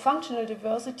diversity or functional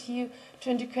diversity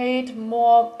to integrate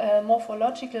more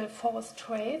morphological forest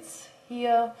traits.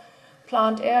 Here,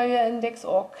 plant area index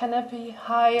or canopy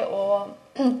high or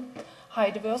high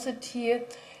diversity,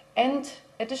 and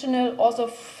additional also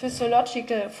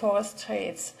physiological forest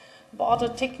traits, border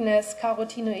thickness,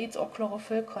 carotenoids or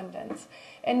chlorophyll contents.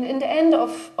 And in the end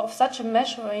of such a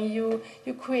measuring, you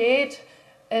create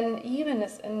an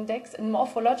evenness index, a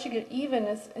morphological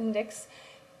evenness index,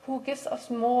 who gives us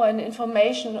more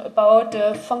information about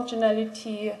the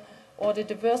functionality or the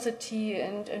diversity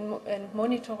and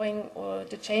monitoring or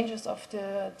the changes of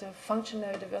the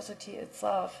functional diversity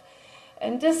itself.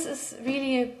 And this is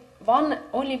really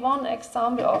only one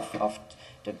example of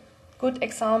the good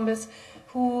examples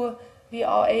who we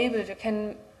are able to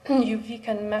we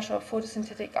can measure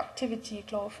photosynthetic activity,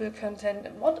 chlorophyll content,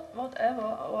 and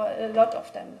whatever, or a lot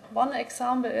of them. One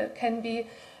example can be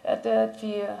that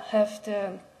we have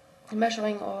the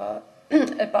measuring or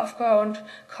above ground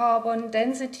carbon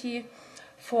density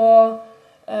for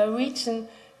a region.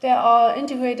 There are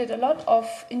integrated a lot of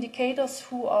indicators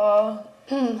who are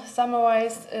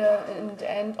summarized in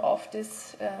the end of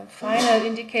this final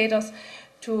indicators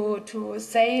to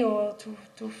say or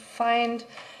to find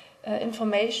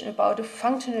information about the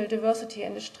functional diversity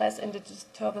and the stress and the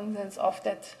disturbances of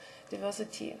that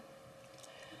diversity.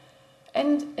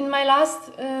 And in my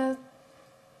last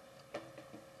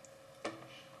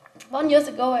 1 year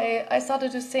ago, I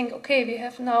started to think, okay, we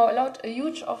have now a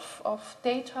huge of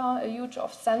data, a huge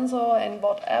of sensor and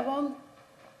whatever,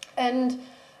 and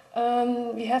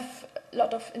we have a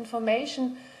lot of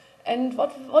information. And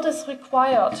what is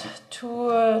required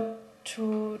to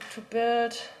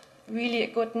build really a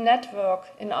good network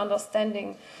in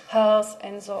understanding health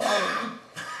and so on?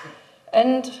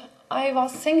 And I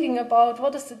was thinking about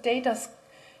what is the data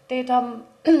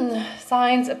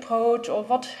science approach, or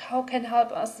how can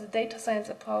help us the data science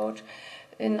approach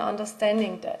in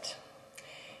understanding that.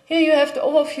 Here you have the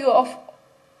overview of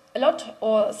a lot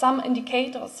or some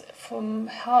indicators from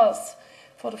health.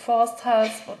 For the forest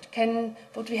health, what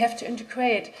we have to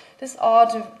integrate. These are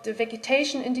the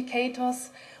vegetation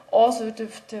indicators, also the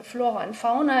flora and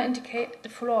fauna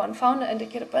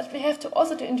indicator. But we have to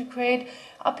also to integrate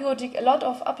a lot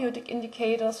of abiotic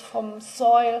indicators from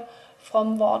soil,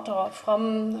 from water,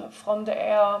 from the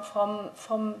air,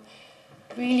 from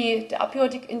really the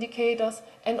abiotic indicators,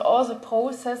 and all the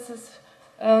processes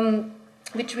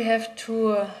which we have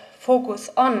to focus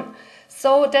on.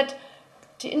 So that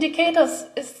the indicators,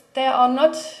 there are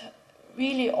not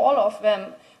really all of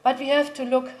them, but we have to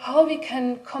look how we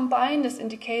can combine this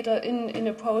indicator in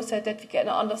a process that we can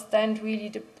understand really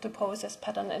the process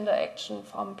pattern interaction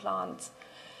from plants.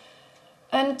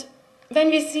 And when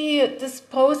we see this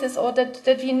process, or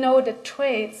that we know that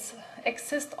traits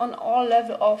exist on all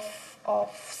levels of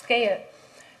scale,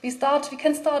 we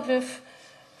can start with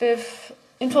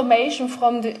information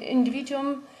from the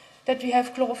individuum, that we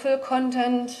have chlorophyll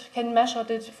content, can measure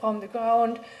it from the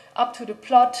ground, up to the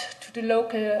plot, to the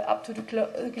local, up to the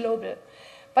global.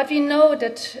 But we know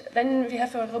that when we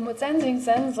have a remote sensing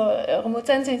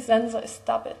sensor is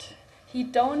stupid. He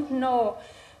don't know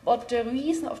what the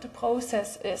reason of the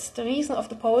process is. The reason of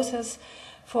the process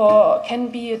can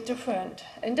be different.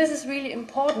 And this is really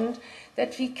important,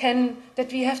 that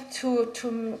we have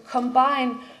to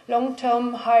combine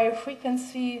long-term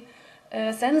high-frequency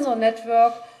sensor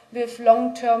network with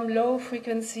long-term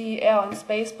low-frequency air and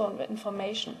spaceborne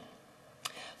information.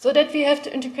 So that we have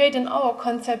to integrate in our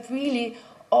concept really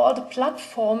all the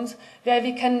platforms where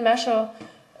we can measure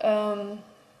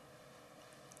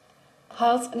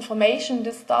health information.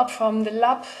 This start from the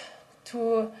lab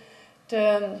to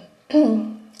the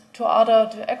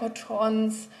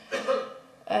ecotrons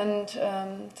and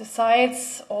the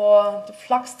sites, or the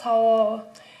flux tower,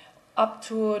 up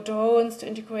to drones, to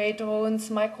integrate drones,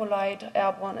 microlight,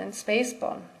 airborne and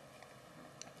spaceborne.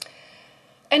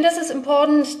 And this is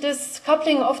important, this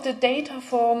coupling of the data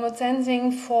for remote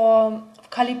sensing, for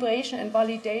calibration and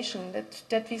validation,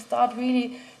 that we start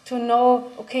really to know,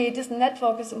 okay, this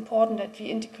network is important, that we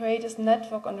integrate this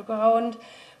network on the ground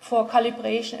for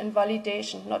calibration and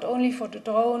validation, not only for the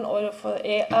drone or for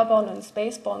airborne and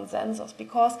spaceborne sensors,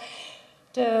 because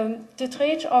the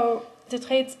traits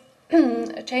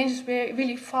changes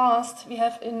really fast. We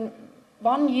have in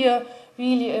 1 year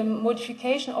really a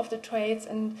modification of the traits,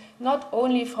 and not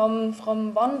only from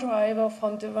one driver,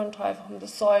 from the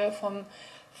soil, from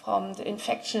the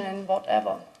infection and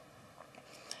whatever.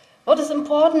 What is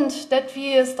important, that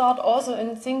we start also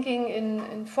in thinking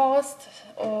in forest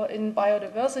or in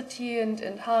biodiversity and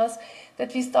in health,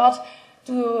 that we start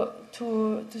to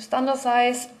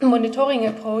standardize monitoring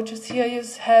approaches. Here you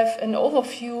have an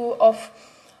overview of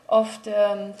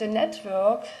the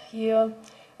network here,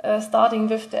 starting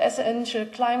with the essential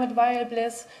climate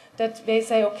variables, that they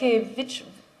say, okay, which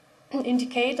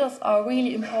indicators are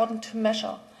really important to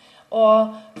measure.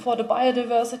 Or for the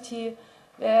biodiversity,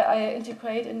 where I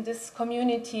integrate in this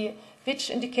community, which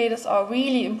indicators are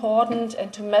really important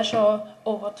and to measure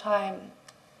over time.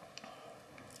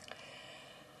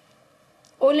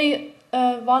 Only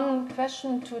one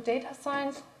question to data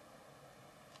science.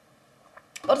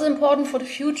 What is important for the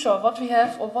future, what we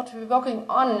have or what we're working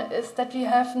on, is that we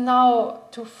have now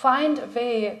to find a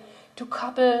way to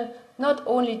couple not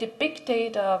only the big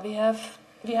data, we have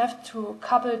to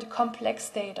couple the complex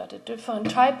data, the different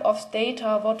type of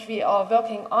data what we are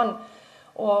working on.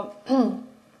 Or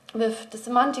with the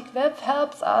semantic web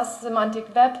helps us,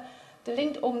 semantic web, the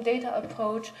linked open data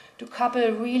approach, to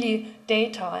couple really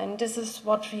data. And this is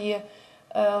what we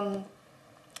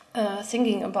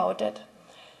thinking about it.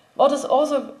 What is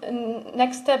also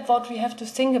next step, what we have to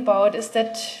think about, is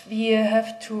that we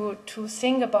have to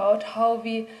think about how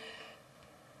we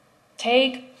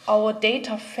take our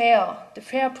data fair. The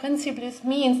fair principle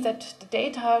means that the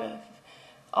data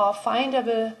are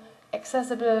findable,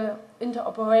 accessible,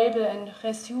 interoperable, and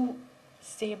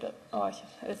reusable. Oh,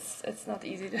 it's not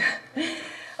easy.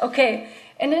 Okay,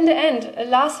 and in the end, the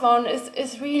last one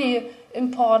is really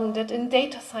important, that in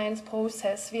data science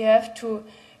process we have to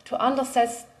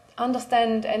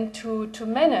understand and to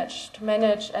manage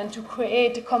and to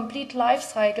create the complete life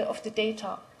cycle of the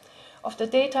data of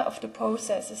the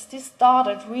processes. This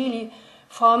started really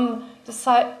from the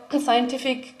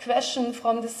scientific question,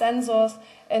 from the sensors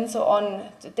and so on,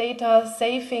 the data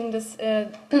saving, this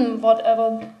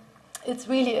whatever. It's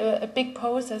really a big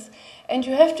process, and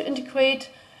you have to integrate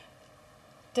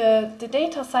the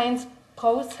data science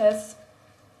process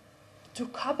to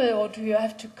couple, or do you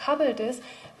have to couple this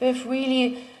with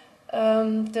really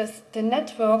the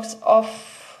networks of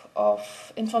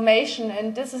information.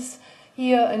 And this is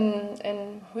here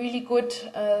a really good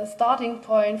starting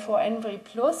point for ENVI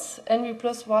Plus. ENVI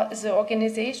Plus is an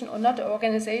organization, or not an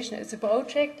organization, it's a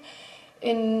project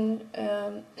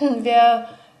where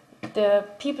the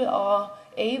people are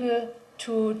able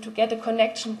to get a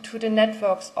connection to the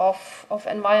networks of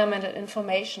environmental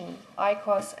information,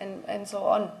 ICOS and so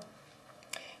on.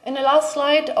 And the last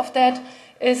slide of that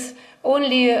is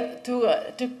only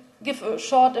to give a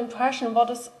short impression what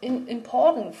is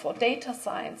important for data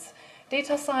science.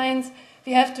 data science,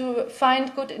 we have to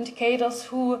find good indicators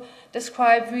who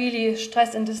describe really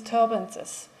stress and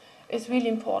disturbances. It's really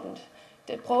important.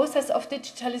 The process of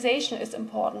digitalization is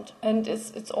important, and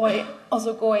it's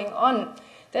also going on.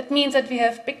 That means that we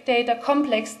have big data,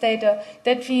 complex data,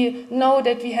 that we know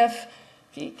that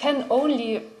we can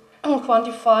only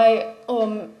quantify,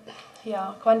 or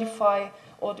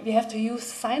we have to use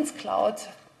Science Cloud.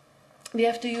 We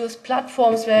have to use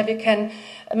platforms where we can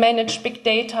manage big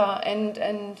data and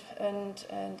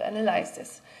analyze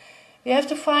this. We have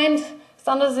to find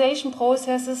standardization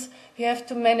processes. We have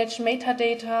to manage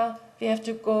metadata. We have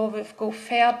to go with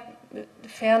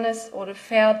fairness or the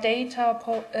fair data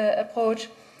approach.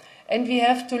 And we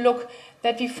have to look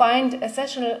that we find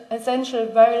essential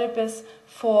variables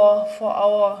for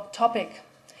our topic.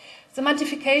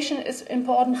 Semantification is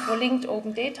important for linked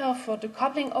open data, for the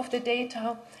coupling of the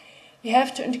data. We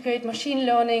have to integrate machine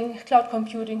learning, cloud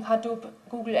computing, Hadoop,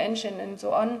 Google Engine, and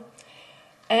so on.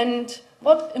 And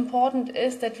what's important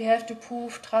is that we have to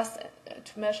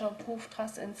measure proof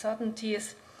trust and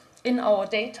certainties in our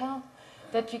data,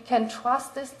 that we can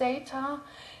trust this data,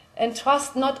 and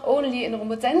trust not only in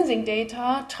remote sensing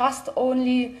data, trust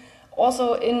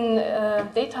also in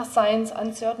data science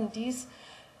uncertainties,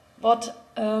 but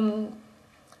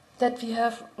that we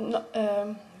have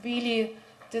really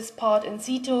this part in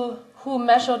situ, who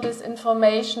measure this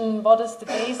information, what is the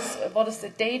base, what is the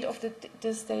date of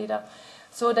this data,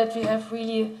 so that we have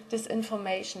really this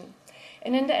information.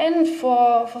 And in the end,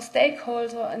 for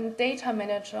stakeholder and data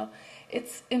manager,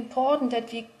 it's important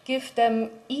that we give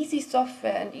them easy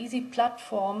software and easy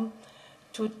platform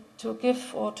to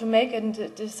give or to make a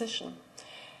decision.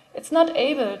 It's not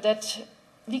able that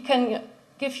we can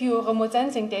give you remote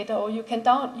sensing data, or you can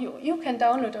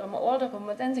download all the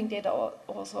remote sensing data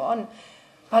or so on,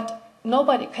 but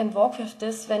nobody can work with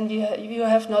this when you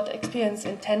have not experience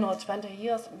in 10 or 20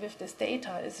 years with this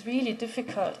data. It's really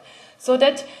difficult. So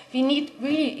that we need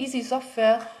really easy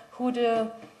software who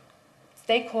the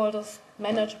stakeholders,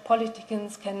 manage,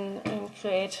 politicians can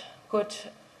create good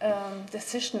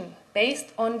decision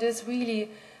based on this really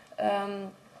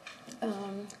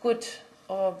good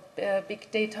or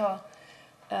big data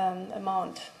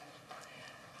amount.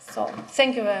 So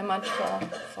thank you very much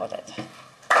for that.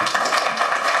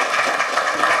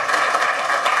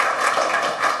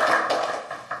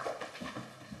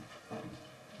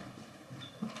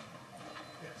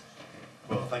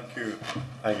 Well, thank you,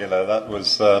 Angela. That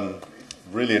was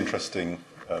really interesting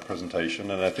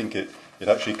presentation, and I think it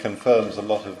actually confirms a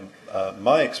lot of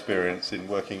my experience in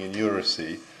working in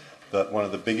Euracy, that one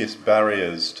of the biggest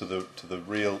barriers to the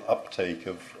real uptake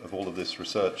of all of this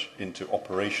research into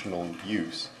operational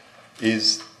use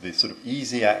is the sort of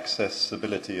easy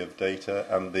accessibility of data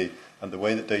and the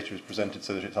way that data is presented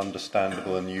so that it's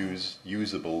understandable and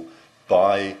usable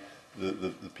by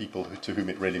the people to whom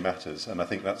it really matters. And I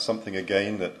think that's something,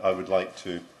 again, that I would like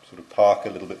to sort of park a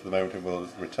little bit for the moment, and we'll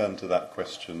return to that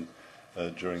question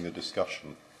during the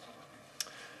discussion.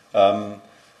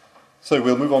 So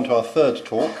we'll move on to our third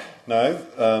talk now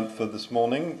for this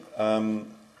morning.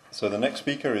 So the next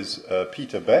speaker is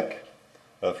Peter Beck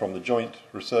from the Joint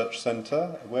Research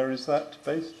Centre. Where is that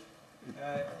based?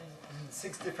 In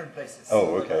 6 different places.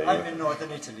 Oh, okay. I'm in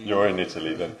northern Italy. You're in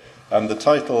Italy then. And the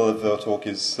title of your talk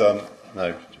is,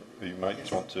 no, you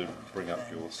might want to bring up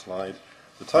your slide.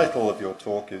 The title of your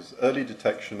talk is Early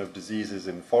Detection of Diseases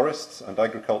in Forests and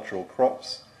Agricultural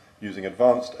Crops Using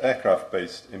Advanced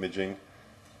Aircraft-Based Imaging,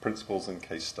 Principles and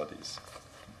Case Studies.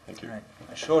 Thank you. Right.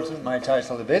 I shortened my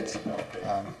title a bit,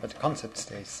 but the concept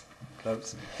stays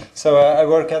close. So I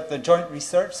work at the Joint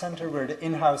Research Centre. We're the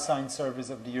in-house science service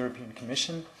of the European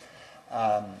Commission,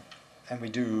 and we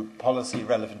do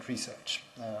policy-relevant research.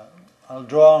 I'll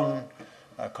draw on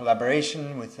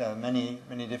collaboration with many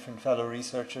different fellow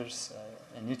researchers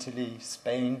in Italy,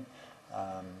 Spain,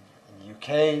 in the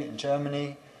UK, in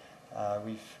Germany.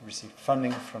 We've received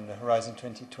funding from the Horizon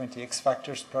 2020 X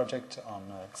Factors project on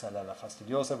Xylella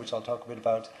fastidiosa, which I'll talk a bit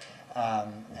about,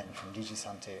 and from DG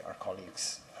Sante, our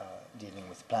colleagues dealing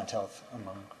with plant health,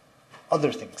 among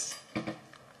other things.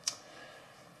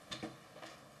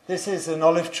 This is an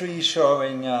olive tree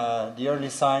showing the early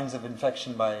signs of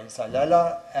infection by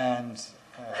Xylella, and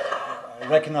I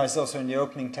recognize also in the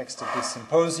opening text of this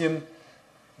symposium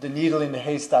the needle in the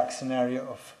haystack scenario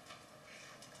of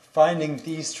finding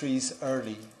these trees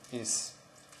early is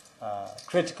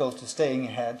critical to staying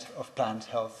ahead of plant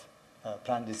health,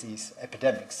 plant disease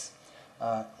epidemics.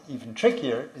 Even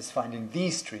trickier is finding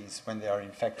these trees when they are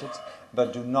infected,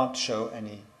 but do not show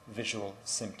any visual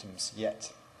symptoms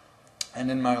yet. And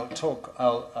in my talk,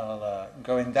 I'll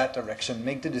go in that direction,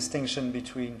 make the distinction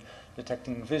between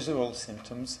detecting visual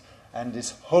symptoms and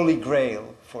this holy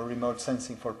grail for remote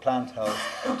sensing for plant health,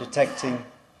 detecting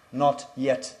not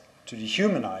yet to the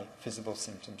human eye visible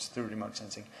symptoms through remote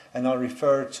sensing. And I'll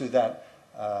refer to that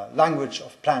language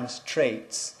of plant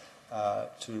traits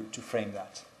to frame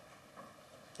that.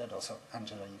 That also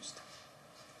Angela used.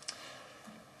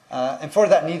 And for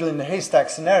that needle in the haystack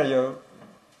scenario,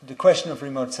 the question of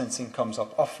remote sensing comes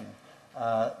up often.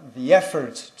 The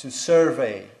effort to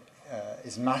survey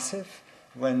is massive.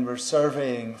 When we're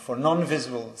surveying for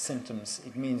non-visual symptoms,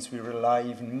 it means we rely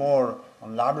even more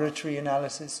on laboratory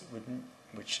analysis,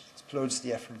 which explodes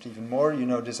the effort even more. You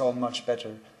know this all much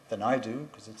better than I do,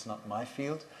 because it's not my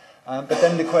field. But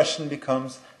then the question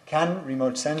becomes, can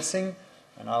remote sensing,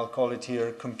 and I'll call it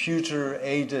here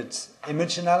computer-aided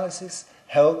image analysis,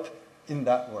 help in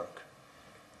that work?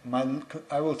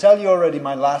 I will tell you already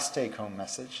my last take-home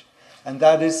message, and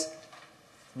that is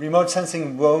remote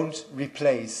sensing won't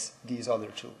replace these other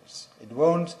tools. It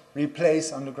won't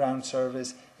replace underground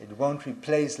surveys. It won't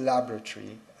replace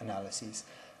laboratory analyses.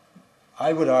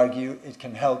 I would argue it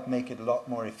can help make it a lot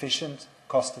more efficient,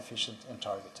 cost-efficient, and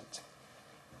targeted.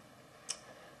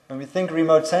 When we think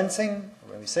remote sensing,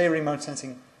 when we say remote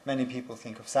sensing, many people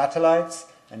think of satellites,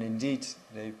 and indeed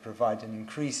they provide an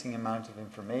increasing amount of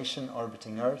information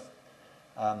orbiting Earth.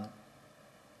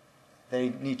 They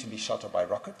need to be shot up by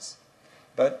rockets.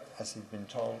 But, as you've been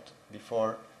told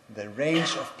before, the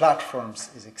range of platforms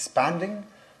is expanding.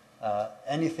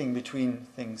 Anything between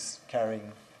things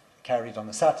carried on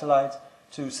a satellite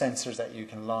to sensors that you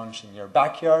can launch in your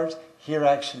backyard. Here,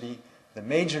 actually, the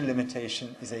major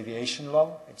limitation is aviation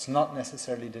law. It's not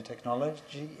necessarily the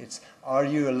technology. It's, are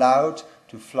you allowed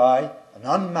to fly an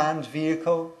unmanned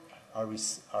vehicle? Are we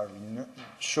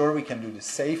sure we can do this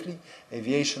safely?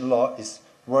 Aviation law is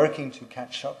working to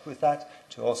catch up with that,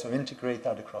 to also integrate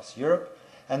that across Europe.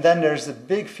 And then there's a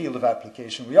big field of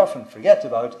application we often forget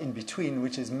about in between,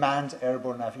 which is manned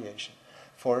airborne aviation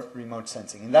for remote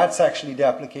sensing. And that's actually the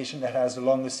application that has the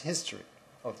longest history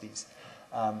of these.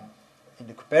 In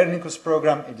the Copernicus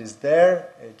program, it is there.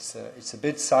 It's a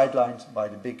bit sidelined by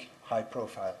the big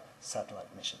high-profile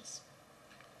satellite missions.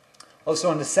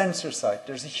 Also on the sensor side,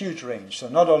 there's a huge range. So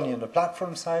not only on the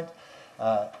platform side,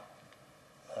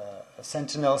 a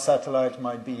Sentinel satellite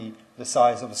might be the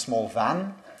size of a small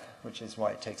van, which is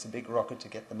why it takes a big rocket to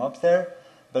get them up there.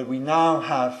 But we now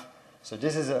have, so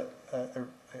this is a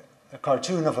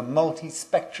cartoon of a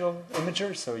multispectral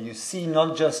imager. So you see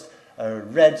not just a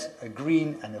red, a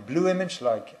green, and a blue image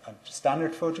like a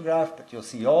standard photograph, but you'll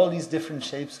see all these different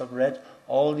shapes of red,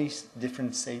 all these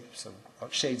different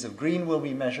shades of green will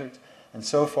be measured, and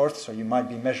so forth. So you might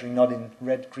be measuring not in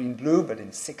red, green, blue, but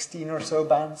in 16 or so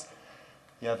bands.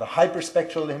 You have a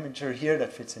hyperspectral imager here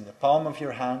that fits in the palm of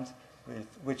your hand, with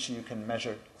which you can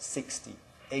measure 60,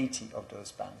 80 of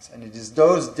those bands. And it is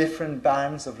those different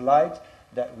bands of light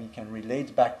that we can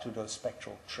relate back to those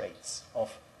spectral traits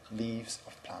of leaves,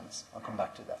 of plants. I'll come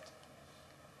back to that.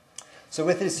 So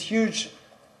with this huge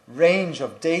range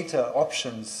of data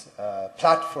options,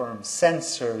 platforms,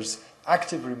 sensors,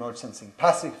 active remote sensing,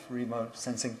 passive remote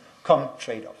sensing, come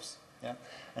trade-offs. Yeah?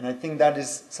 And I think that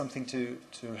is something to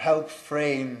help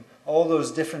frame all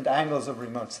those different angles of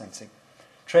remote sensing.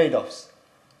 Trade-offs.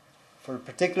 For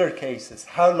particular cases,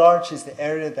 how large is the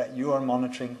area that you are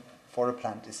monitoring for a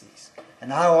plant disease?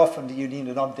 And how often do you need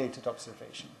an updated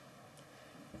observation?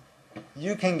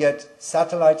 You can get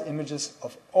satellite images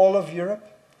of all of Europe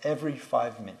every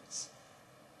 5 minutes.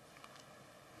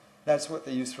 That's what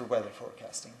they use for weather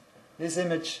forecasting. This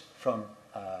image from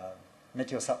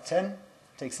Meteosat 10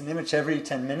 takes an image every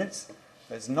 10 minutes,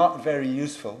 but it's not very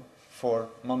useful for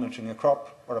monitoring a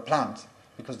crop or a plant,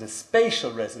 because the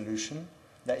spatial resolution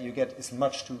that you get is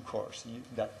much too coarse.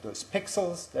 Those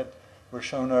pixels that were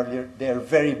shown earlier, they are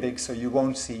very big, so you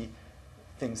won't see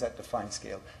things at the fine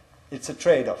scale. It's a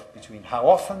trade-off between how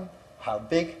often, how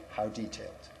big, how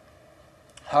detailed.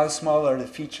 How small are the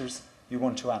features you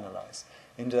want to analyze?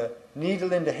 In the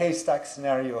needle in the haystack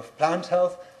scenario of plant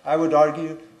health, I would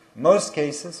argue most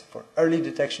cases for early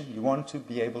detection you want to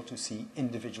be able to see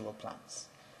individual plants,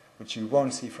 which you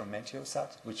won't see from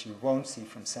Meteosat, which you won't see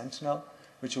from Sentinel,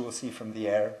 which you will see from the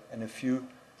air and a few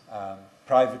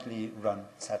privately run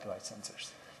satellite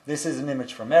sensors. This is an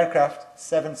image from aircraft,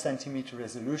 7 centimeter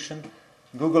resolution.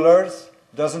 Google Earth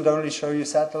doesn't only show you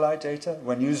satellite data.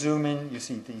 When you zoom in, you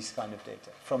see these kind of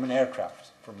data. From an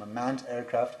aircraft, from a manned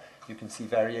aircraft, you can see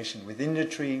variation within the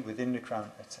tree, within the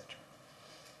crown, etc.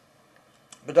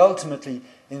 But ultimately,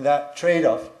 in that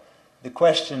trade-off, the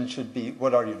question should be,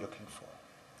 what are you looking for?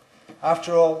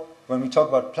 After all, when we talk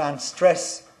about plant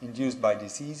stress induced by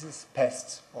diseases,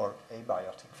 pests, or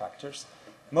abiotic factors,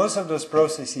 most of those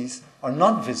processes are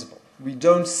not visible. We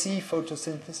don't see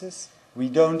photosynthesis. We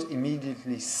don't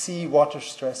immediately see water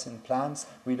stress in plants.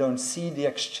 We don't see the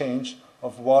exchange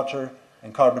of water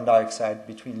and carbon dioxide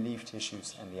between leaf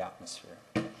tissues and the atmosphere.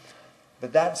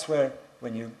 But that's where,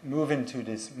 when you move into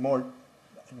this more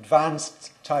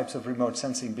advanced types of remote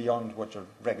sensing beyond what your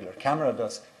regular camera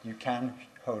does, you can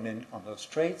hone in on those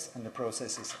traits and the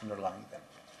processes underlying them.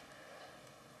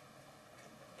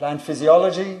 Plant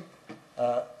physiology,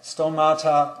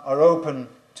 stomata are open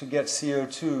to get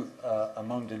CO2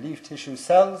 among the leaf tissue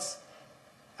cells.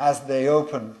 As they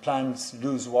open, plants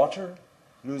lose water.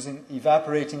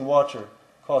 Evaporating water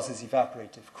causes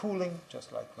evaporative cooling,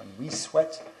 just like when we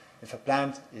sweat. If a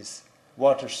plant is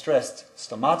water stressed,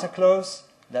 stomata close.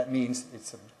 That means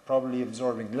it's probably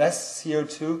absorbing less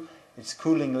CO2. It's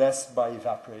cooling less by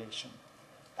evaporation.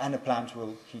 And a plant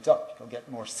will heat up. You'll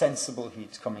get more sensible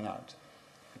heat coming out,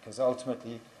 because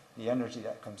ultimately the energy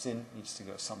that comes in needs to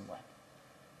go somewhere.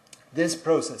 This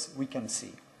process we can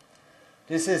see.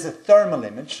 This is a thermal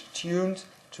image tuned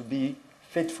to be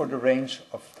fit for the range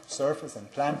of surface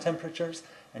and plant temperatures.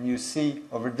 And you see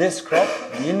over this crop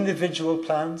the individual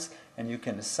plants, and you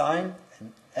can assign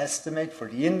and estimate for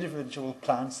the individual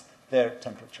plants their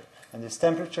temperature. And this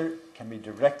temperature can be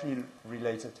directly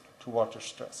related to water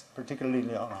stress,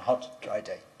 particularly on a hot, dry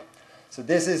day. So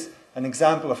this is an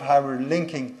example of how we're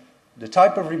linking the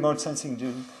type of remote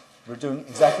sensing we're doing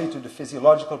exactly to the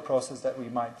physiological process that we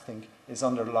might think is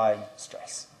underlying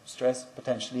stress. Stress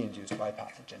potentially induced by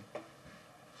pathogen.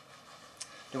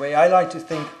 The way I like to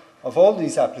think of all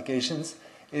these applications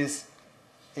is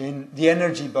in the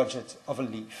energy budget of a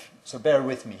leaf. So bear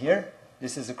with me here.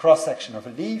 This is a cross-section of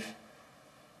a leaf.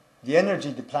 The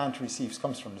energy the plant receives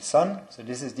comes from the sun. So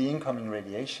this is the incoming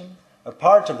radiation. A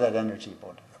part of that energy,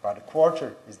 about a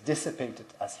quarter, is dissipated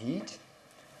as heat.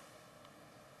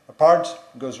 A part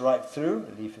goes right through.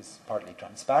 The leaf is partly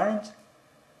transparent.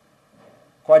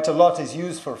 Quite a lot is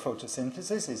used for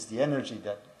photosynthesis. It's the energy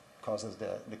that causes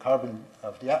the carbon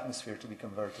of the atmosphere to be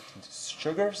converted into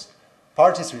sugars.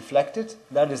 Part is reflected.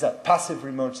 That is that passive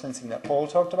remote sensing that Paul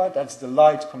talked about. That's the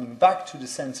light coming back to the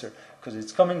sensor, because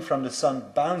it's coming from the sun,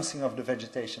 bouncing off the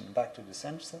vegetation back to the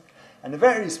sensor. And a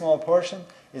very small portion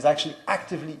is actually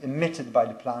actively emitted by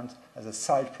the plant as a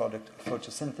side product of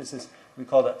photosynthesis. We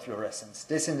call that fluorescence.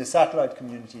 This in the satellite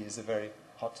community is a very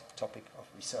hot topic of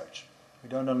research. We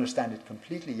don't understand it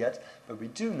completely yet, but we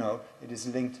do know it is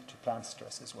linked to plant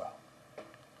stress as well.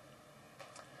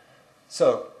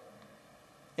 So,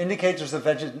 indicators of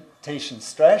vegetation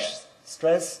stress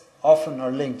often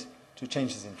are linked to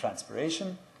changes in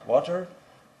transpiration, water.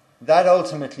 That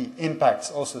ultimately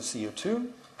impacts also CO2,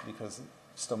 because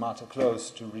stomata close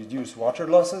to reduce water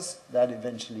losses. That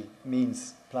eventually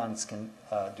means plants can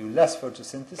do less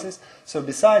photosynthesis. So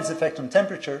besides effect on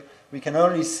temperature, we can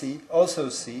also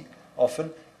see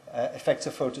often effects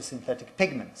of photosynthetic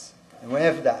pigments. And we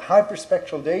have that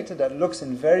hyperspectral data that looks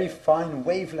in very fine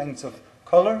wavelengths of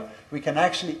color. We can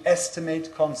actually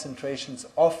estimate concentrations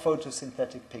of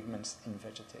photosynthetic pigments in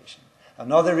vegetation.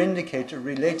 Another indicator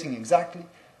relating exactly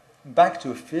back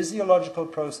to a physiological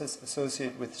process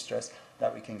associated with stress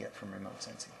that we can get from remote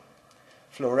sensing.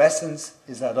 Fluorescence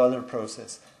is that other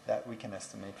process that we can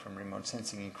estimate from remote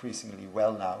sensing increasingly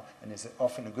well now, and is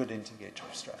often a good indicator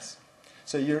of stress.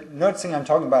 So you're noticing I'm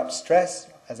talking about stress,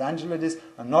 as Angela did.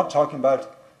 I'm not talking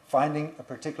about finding a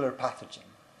particular pathogen.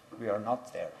 We are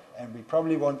not there, and we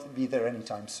probably won't be there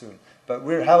anytime soon. But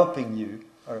we're helping you,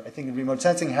 or I think remote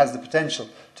sensing has the potential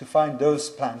to find those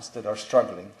plants that are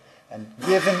struggling. And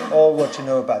given all what you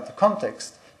know about the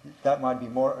context, that might be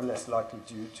more or less likely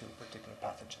due to a particular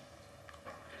pathogen.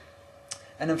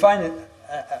 And then finally,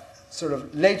 sort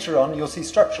of later on, you'll see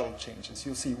structural changes.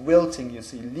 You'll see wilting, you'll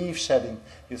see leaf shedding,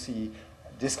 you'll see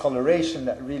discoloration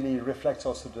that really reflects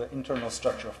also the internal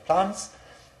structure of plants.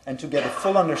 And to get a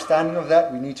full understanding of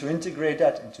that, we need to integrate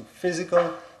that into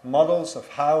physical models of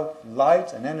how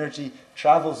light and energy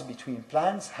travels between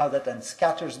plants, how that then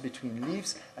scatters between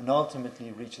leaves, and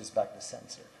ultimately reaches back the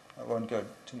sensor. I won't go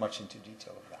too much into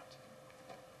detail of that.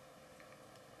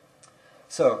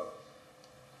 So,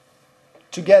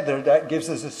 together, that gives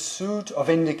us a suite of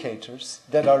indicators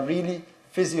that are really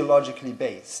physiologically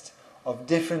based of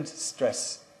different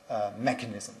stress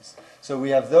mechanisms. So we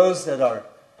have those that are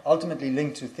ultimately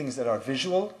linked to things that are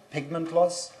visual, pigment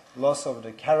loss of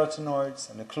the carotenoids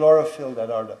and the chlorophyll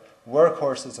that are the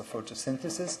workhorses of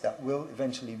photosynthesis that will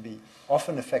eventually be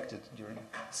often affected during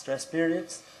stress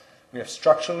periods. We have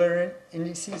structural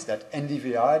indices, that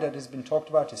NDVI that has been talked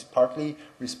about is partly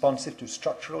responsive to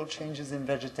structural changes in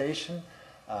vegetation.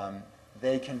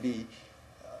 They can be,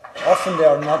 often they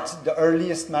are not the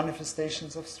earliest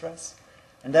manifestations of stress.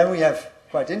 And then we have,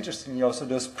 quite interestingly, also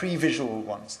those pre-visual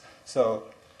ones. So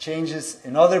changes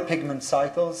in other pigment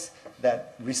cycles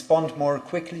that respond more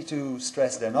quickly to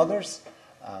stress than others,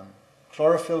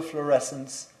 chlorophyll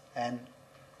fluorescence, and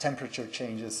temperature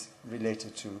changes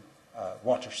related to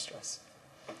water stress.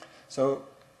 So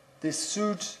this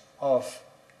suite of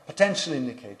potential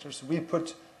indicators we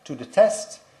put to the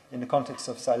test in the context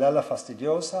of Xylella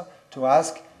fastidiosa to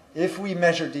ask if we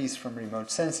measure these from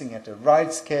remote sensing at the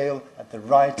right scale, at the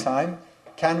right time,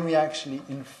 can we actually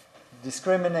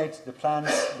discriminate the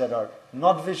plants that are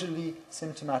not visually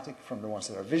symptomatic from the ones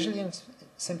that are visually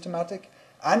symptomatic?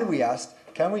 And we asked,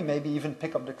 can we maybe even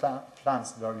pick up the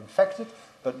plants that are infected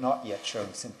but not yet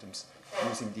showing symptoms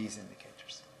using these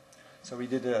indicators? So we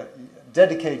did a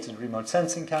dedicated remote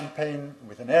sensing campaign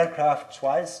with an aircraft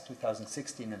twice,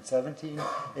 2016 and 17,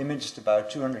 imaged about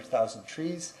 200,000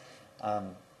 trees.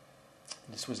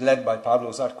 This was led by Pablo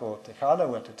Zarco Tejada,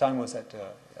 who at the time was at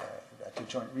the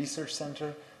Joint Research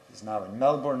Center. He's now in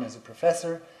Melbourne as a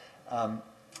professor.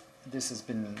 This has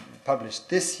been published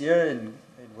this year, and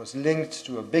it was linked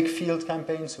to a big field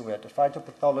campaign. So we had the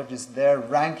phytopathologists there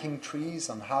ranking trees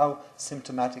on how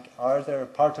symptomatic are they.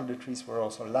 Part of the trees were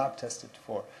also lab tested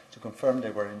to confirm they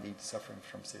were indeed suffering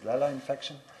from Xylella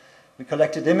infection. We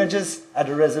collected images at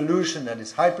a resolution that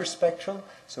is hyperspectral,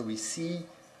 so we see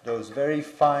those very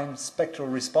fine spectral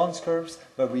response curves,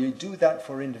 but we do that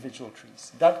for individual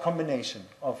trees. That combination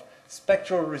of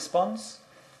spectral response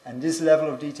and this level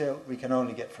of detail we can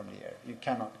only get from the air. You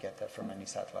cannot get that from any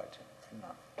satellite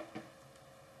now.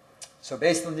 So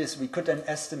based on this, we could then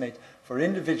estimate for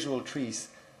individual trees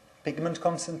pigment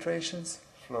concentrations,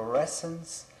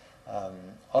 fluorescence,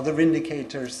 other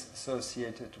indicators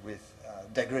associated with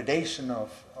degradation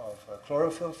of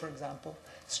chlorophyll, for example,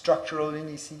 structural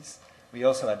indices. We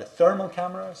also had a thermal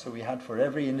camera, so we had for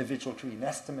every individual tree an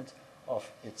estimate of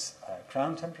its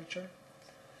crown temperature.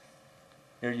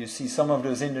 Here you see some of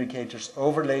those indicators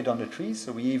overlaid on the trees,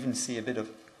 so we even see a bit of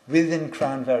within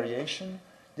crown variation.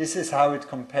 This is how it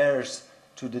compares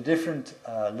to the different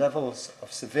levels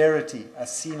of severity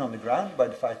as seen on the ground by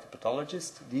the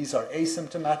phytopathologist. These are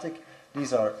asymptomatic,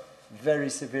 these are very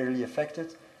severely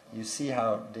affected. You see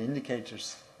how the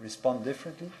indicators respond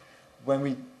differently. When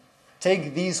we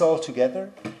take these all together,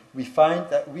 we find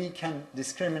that we can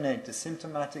discriminate the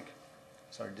symptomatic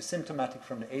from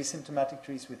the asymptomatic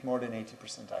trees with more than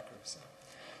 80% accuracy.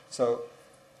 So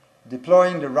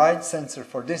deploying the right sensor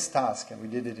for this task, and we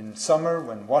did it in summer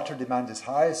when water demand is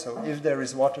high, so if there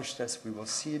is water stress, we will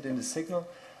see it in the signal,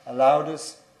 allowed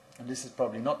us, and this is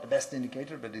probably not the best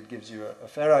indicator, but it gives you a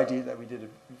fair idea that we did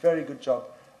a very good job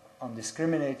on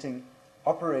discriminating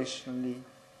operationally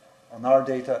on our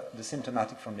data the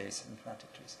symptomatic from the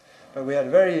asymptomatic trees. But we had a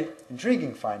very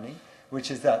intriguing finding, which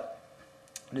is that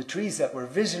the trees that were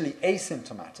visually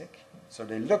asymptomatic, so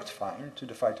they looked fine to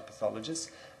the phytopathologists,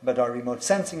 but our remote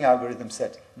sensing algorithm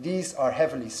said these are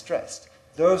heavily stressed.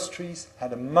 Those trees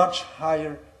had a much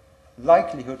higher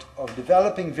likelihood of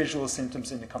developing visual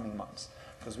symptoms in the coming months,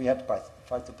 because we had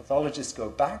phytopathologists go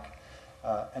back,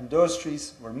 and those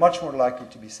trees were much more likely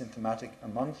to be symptomatic a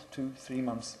month, 2-3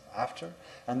 months after.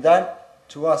 And that,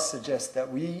 to us, suggests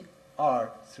that we are,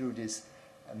 through these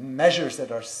measures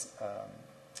that are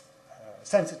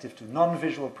sensitive to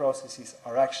non-visual processes,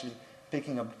 are actually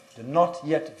picking up the not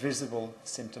yet visible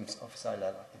symptoms of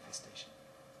Xylella infestation.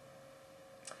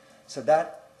 So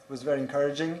that was very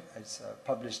encouraging. It's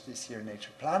published this year in Nature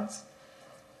Plants,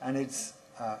 and it's,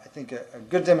 I think, a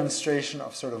good demonstration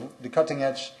of sort of the cutting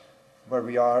edge where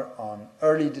we are on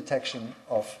early detection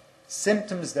of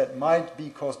symptoms that might be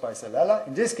caused by Xylella.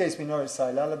 In this case, we know it's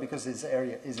Xylella because this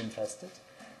area is infested,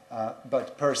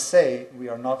 but per se, we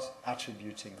are not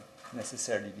attributing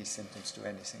necessarily these symptoms to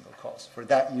any single cause. For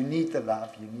that, you need the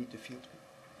lab, you need the field.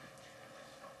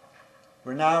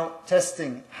 We're now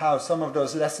testing how some of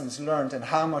those lessons learned and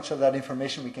how much of that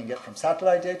information we can get from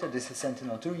satellite data. This is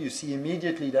Sentinel-2. You see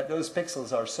immediately that those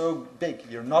pixels are so big,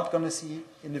 you're not going to see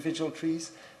individual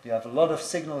trees. You have a lot of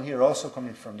signal here also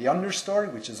coming from the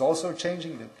understory, which is also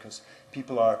changing because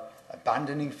people are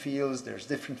abandoning fields, there's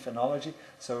different phenology.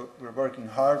 So we're working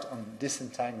hard on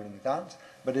disentangling that.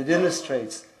 But it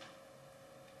illustrates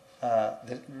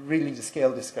really the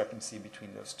scale discrepancy between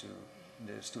those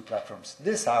two platforms.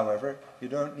 This, however, you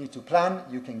don't need to plan.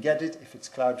 You can get it if it's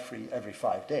cloud-free every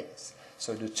 5 days.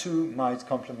 So the two might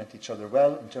complement each other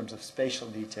well in terms of spatial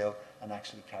detail and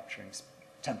actually capturing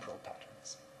temporal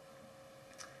patterns.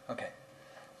 Okay.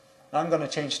 now I'm going to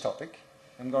change topic.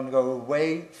 I'm going to go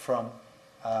away from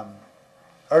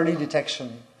early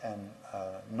detection and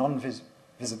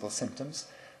non-visible symptoms.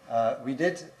 We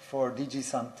did, for DG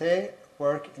Santé,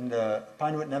 work in the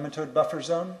pinewood nematode buffer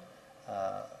zone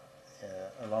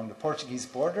along the Portuguese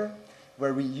border,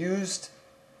 where we used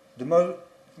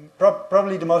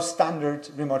probably the most standard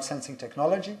remote sensing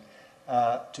technology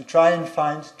to try and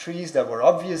find trees that were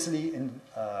obviously in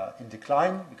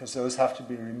decline, because those have to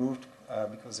be removed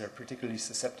because they're particularly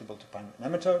susceptible to pinewood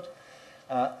nematode.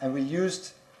 And we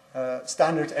used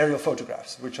standard aerial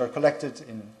photographs, which are collected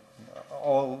in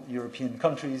all European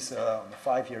countries on a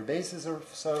 5-year basis or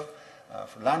so,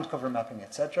 for land cover mapping,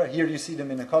 etc. Here you see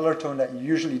them in a color tone that you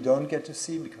usually don't get to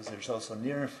see, because there's also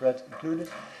near-infrared included.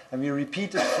 And we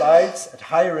repeated flights at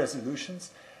higher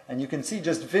resolutions. And you can see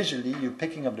just visually, you're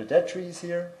picking up the dead trees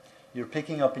here. You're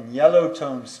picking up in yellow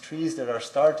tones trees that are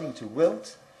starting to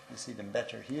wilt. You see them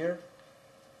better here.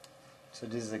 So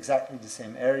this is exactly the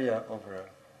same area over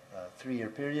a 3-year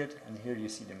period. And here you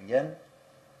see them again.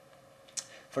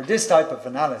 For this type of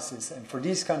analysis and for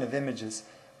these kind of images,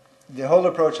 the whole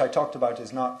approach I talked about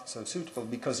is not so suitable,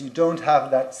 because you don't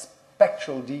have that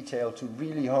spectral detail to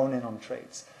really hone in on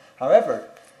traits. However,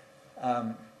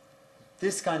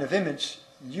 this kind of image,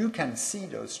 you can see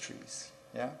those trees.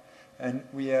 Yeah? And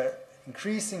we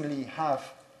increasingly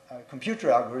have computer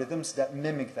algorithms that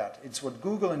mimic that. It's what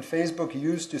Google and Facebook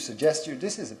use to suggest you,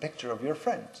 this is a picture of your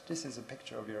friend, this is a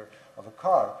picture of a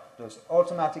car. Those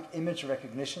automatic image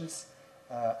recognitions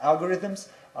algorithms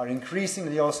are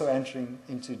increasingly also entering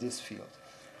into this field.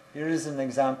 Here is an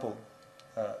example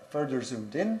further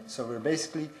zoomed in. So we're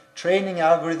basically training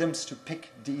algorithms to pick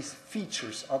these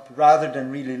features up rather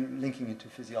than really linking it to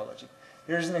physiology.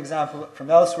 Here's an example from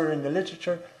elsewhere in the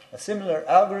literature, a similar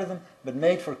algorithm, but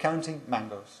made for counting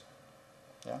mangoes.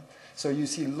 Yeah? So you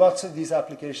see lots of these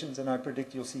applications, and I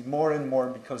predict you'll see more and more,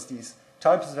 because these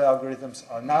types of algorithms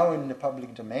are now in the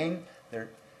public domain.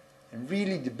 And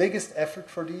really the biggest effort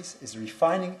for these is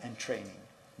refining and training.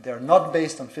 They're not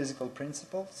based on physical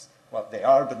principles. Well, they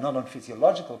are, but not on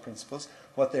physiological principles.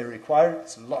 What they require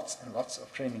is lots and lots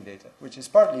of training data, which is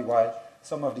partly why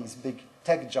some of these big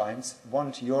tech giants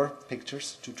want your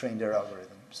pictures to train their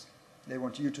algorithms. They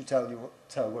want you to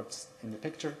tell what's in the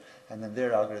picture, and then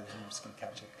their algorithms can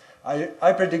catch it.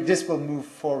 I predict this will move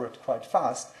forward quite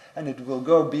fast, and it will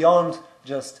go beyond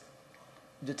just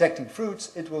detecting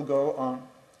fruits. It will go on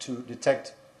to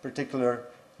detect particular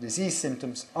disease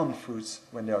symptoms on fruits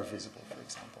when they are visible, for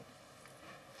example.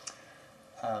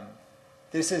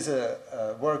 This is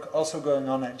a work also going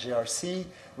on at JRC,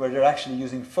 where they're actually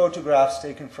using photographs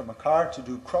taken from a car to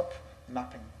do crop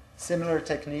mapping. Similar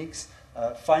techniques,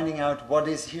 finding out what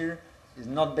is here is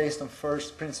not based on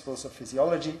first principles of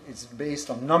physiology. It's based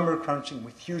on number crunching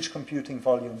with huge computing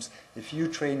volumes. If you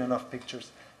train enough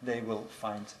pictures, they will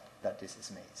find that this is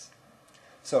maize.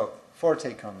 So, 4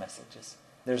 take-home messages.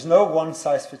 There's no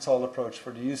one-size-fits-all approach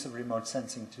for the use of remote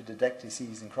sensing to detect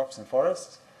disease in crops and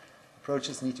forests.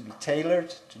 Approaches need to be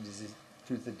tailored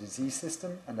to the disease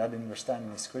system, and that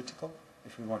understanding is critical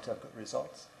if we want to have good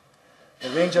results. The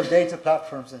range of data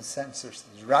platforms and sensors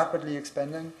is rapidly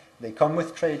expanding. They come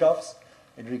with trade-offs.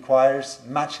 It requires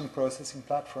matching processing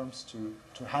platforms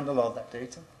to handle all that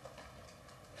data.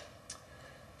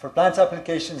 For plant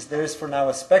applications, there is for now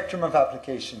a spectrum of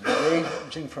applications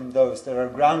ranging from those that are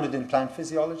grounded in plant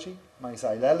physiology, my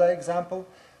Xylella example,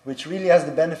 which really has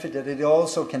the benefit that it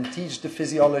also can teach the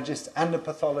physiologists and the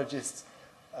pathologists.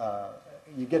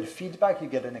 You get feedback, you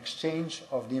get an exchange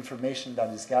of the information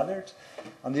that is gathered.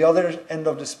 On the other end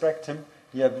of the spectrum,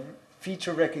 you have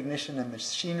feature recognition and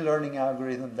machine learning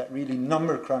algorithm that really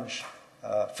number crunch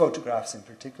photographs in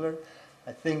particular.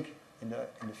 I think in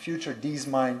the future, these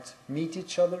might meet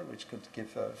each other, which could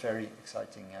give very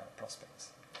exciting prospects.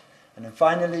 And then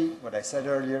finally, what I said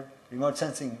earlier, remote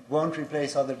sensing won't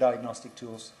replace other diagnostic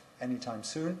tools anytime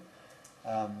soon,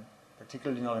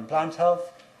 particularly not in plant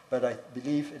health, but I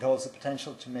believe it holds the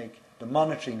potential to make the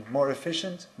monitoring more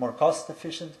efficient, more cost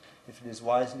efficient, if it is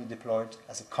wisely deployed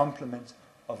as a complement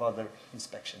of other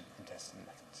inspection and testing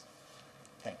methods.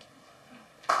 Thank you.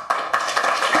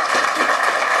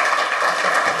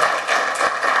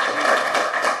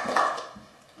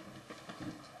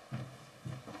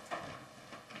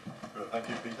 Thank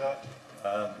you, Peter.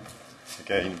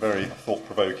 Again, very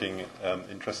thought-provoking,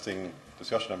 interesting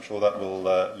discussion. I'm sure that will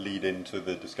lead into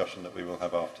the discussion that we will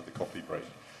have after the coffee break.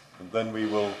 And then we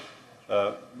will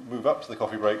move up to the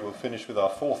coffee break. We'll finish with our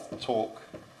 4th talk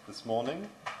this morning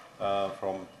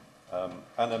from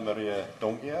Anna Maria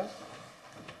Dongia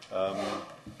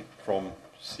from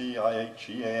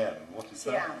CIHEAM. What is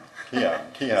that? CIAM.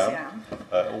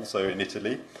 CIAM, also in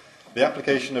Italy. The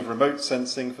application of remote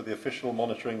sensing for the official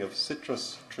monitoring of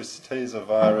citrus tristeza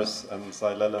virus and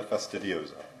Xylella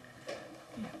fastidiosa.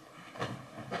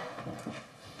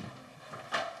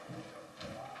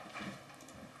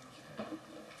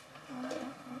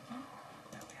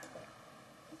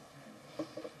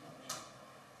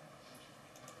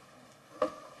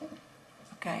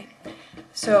 Okay,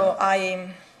 so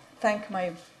I thank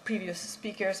my previous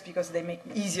speakers because they make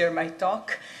easier my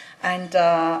talk. And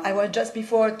I was just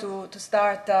before to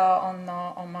start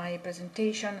on my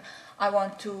presentation, I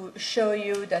want to show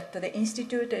you that the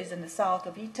Institute is in the south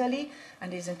of Italy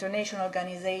and is an international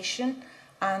organization.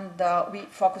 And we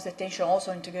focus attention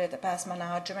also on integrated pest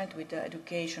management with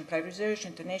education, applied research,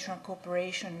 international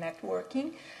cooperation,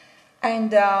 networking.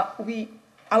 And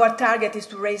our target is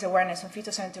to raise awareness on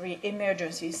phytosanitary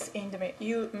emergencies in the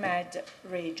EU-Med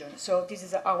region. So this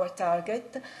is our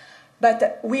target.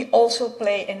 But we also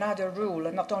play another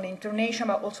role, not only international,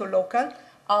 but also local.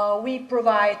 We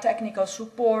provide technical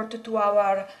support to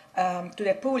our to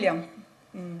the Apulian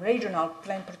Regional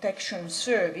Plant Protection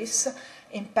Service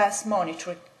in pest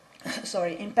monitoring.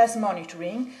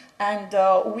 And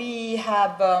we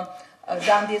have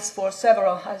done this for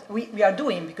several. We are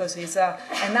doing because it's an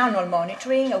annual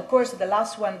monitoring. Of course, the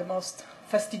last one, the most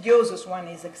fastidious one,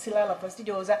 is Xylella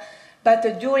fastidiosa.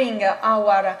 But during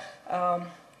our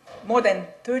more than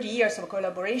 30 years of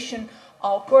collaboration,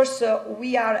 of course,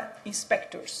 we are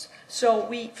inspectors. So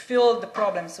we feel the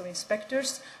problems of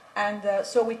inspectors, and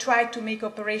so we try to make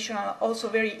operational also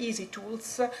very easy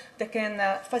tools that can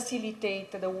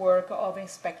facilitate the work of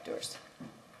inspectors.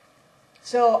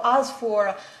 So as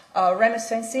for remote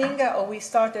sensing, we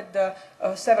started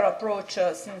several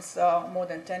approaches since more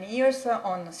than 10 years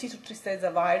on citrus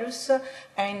tristeza virus,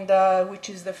 and which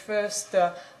is the first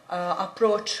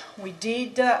approach we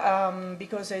did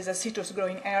because there's a citrus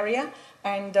growing area,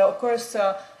 and of course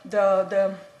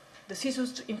the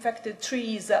citrus infected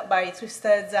trees by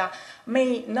tristeza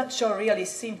may not show really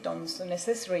symptoms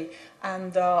necessary,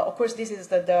 and of course this is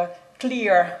the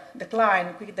clear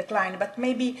decline, quick decline, but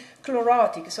maybe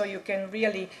chlorotic, so you can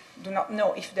really do not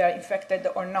know if they're infected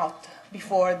or not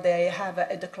before they have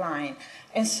a decline.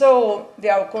 And so they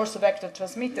are of course vector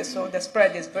transmitted, so the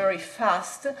spread is very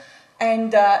fast,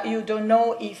 and you don't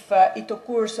know if it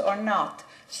occurs or not.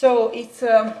 So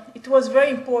it was very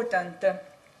important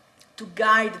to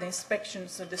guide the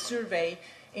inspections of the survey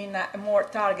in a more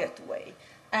targeted way.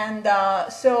 And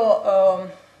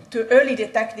to early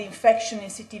detect the infection in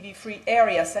CTV-free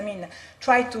areas, I mean,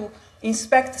 try to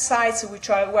inspect sites which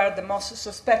were the most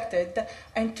suspected,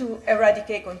 and to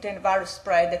eradicate contained virus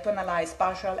spread and to analyze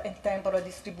partial and temporal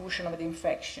distribution of the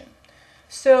infection.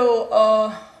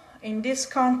 So in this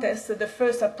context, the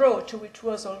first approach, which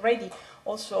was already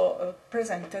also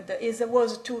presented,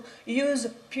 was to use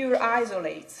pure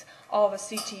isolates of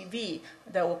CTV,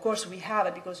 that of course we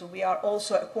have because we are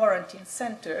also a quarantine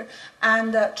center,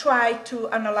 and try to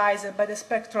analyze it by the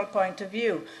spectral point of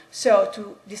view, so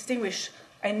to distinguish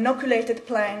inoculated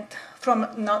plant from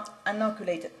not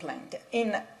inoculated plant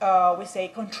in, we say,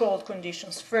 controlled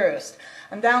conditions first.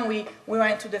 And then we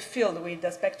went to the field with the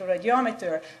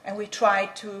spectroradiometer, and we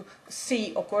tried to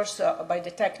see, of course, by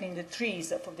detecting the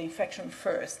trees for the infection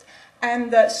first.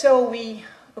 And so we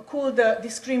could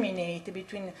discriminate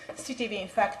between CTV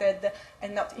infected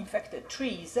and not infected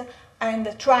trees,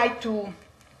 and try to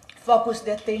focus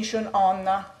the attention on,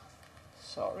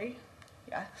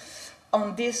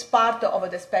 on this part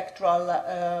of the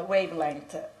spectral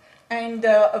wavelength. And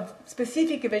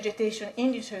specific vegetation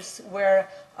indices were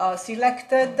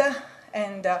selected,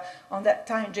 and on that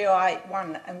time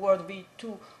JOI-1 and World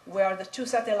V2 were the two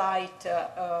satellites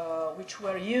which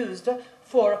were used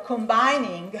for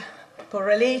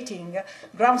correlating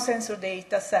ground sensor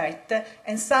data set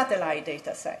and satellite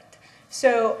data set.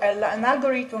 So an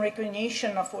algorithm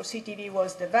recognition for CTV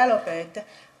was developed,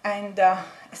 and a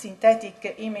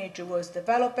synthetic image was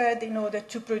developed in order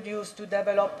to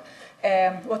develop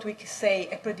what we say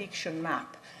a prediction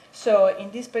map. So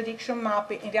in this prediction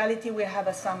map, in reality, we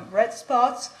have some red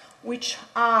spots which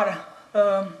are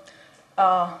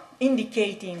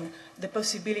indicating the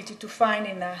possibility to find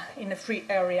in a free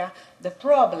area the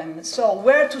problem. So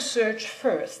where to search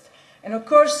first? And of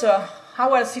course,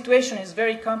 our situation is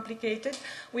very complicated.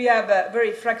 We have a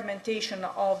very fragmentation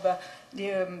of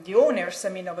the owners,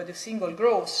 of the single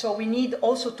grove. So we need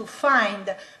also to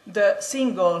find the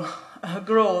single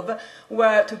grove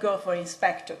where to go for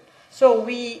inspection. So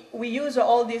we use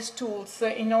all these tools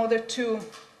in order to,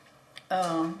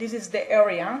 this is the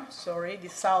area, the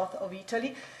south of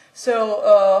Italy.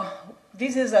 So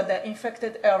this is the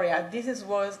infected area. This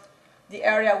was the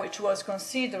area which was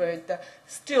considered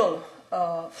still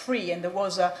free, and it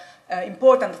was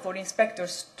important for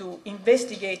inspectors to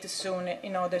investigate soon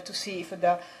in order to see if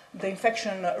the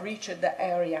infection reached the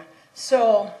area.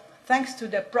 So, thanks to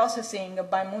the processing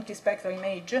by multispectral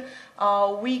image,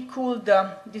 we could,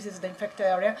 this is the infected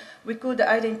area, we could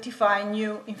identify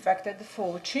new infected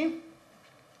foci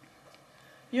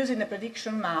using the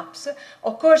prediction maps.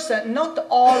 Of course, not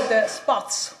all the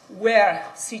spots were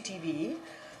CTV,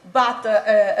 but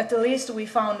at least we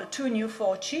found 2 new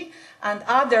foci, and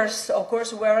others, of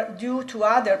course, were due to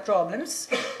other problems,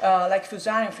 like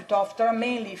Fusarium, Phytophthora,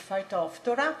 mainly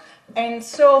Phytophthora. And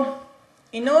so,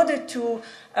 in order to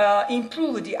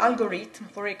improve the algorithm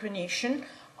for recognition,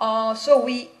 so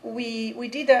we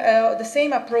did the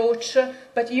same approach,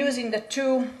 but using the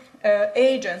 2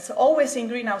 agents, always in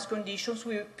greenhouse conditions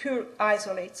with pure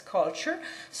isolates culture.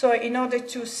 So in order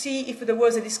to see if there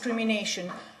was a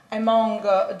discrimination among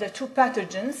the 2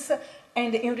 pathogens,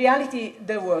 and in reality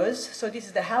there was. So this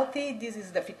is the healthy, this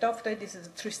is the Phytophthora, this is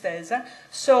the Tristeza.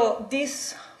 So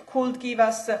this could give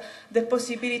us the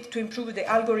possibility to improve the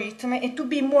algorithm and to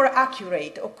be more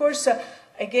accurate. Of course,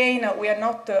 again, we are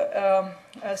not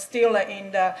still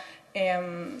in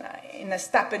a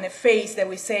step, in a phase that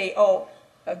we say, oh,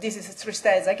 this is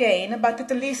Tristeza again, but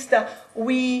at least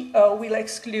we will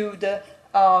exclude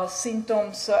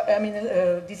symptoms,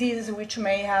 diseases which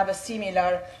may have a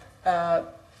similar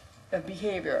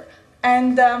behavior.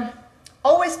 And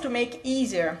always to make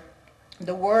easier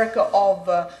the work of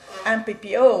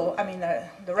MPPO,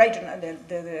 the region,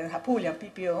 the Apulia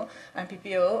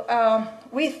MPPO,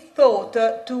 we thought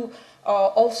to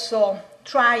also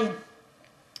try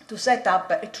to set up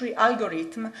a tree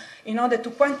algorithm in order to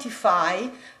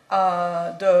quantify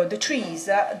the trees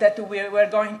that we were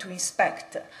going to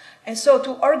inspect. And so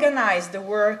to organize the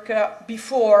work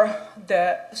before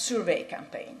the survey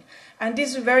campaign. And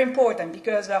this is very important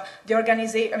because the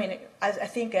organization, I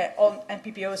think all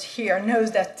MPPOs here knows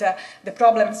that the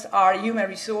problems are human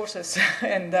resources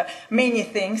and many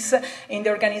things in the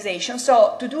organization.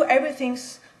 So to do everything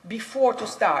before to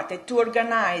start, to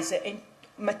organize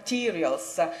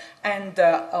materials and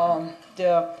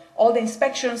all the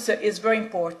inspections is very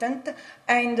important.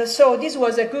 And so this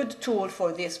was a good tool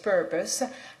for this purpose.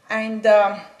 And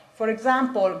for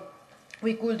example,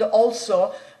 we could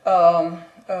also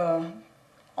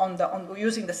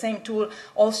using the same tool,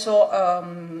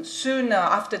 also soon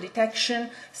after detection,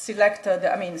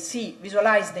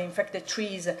 visualize the infected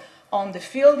trees on the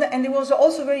field. And it was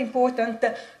also very important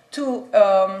to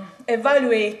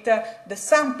evaluate the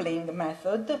sampling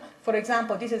method. For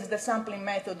example, this is the sampling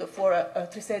method for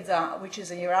Tristeza, which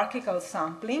is a hierarchical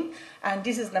sampling, and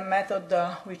this is the method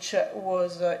which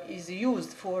is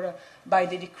used by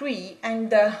the decree.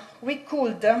 And we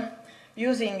could,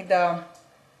 using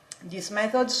these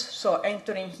methods, so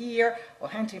entering here or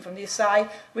entering from this side,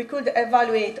 we could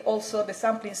evaluate also the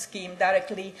sampling scheme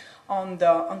directly in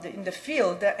the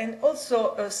field, and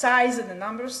also size and the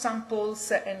number of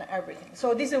samples and everything.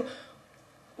 So this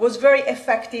was very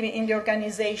effective in the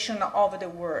organization of the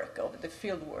work, of the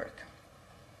field work.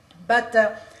 But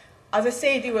as I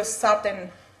said, it was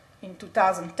started in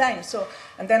 2010, so,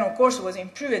 and then of course it was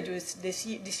improved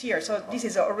this year, so this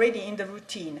is already in the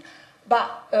routine.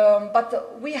 But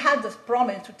we had this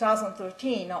problem in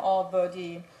 2013 of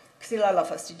the Xylella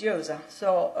fastidiosa,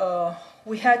 so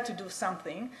we had to do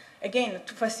something, again,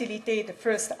 to facilitate the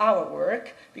first our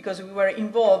work, because we were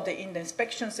involved in the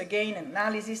inspections again,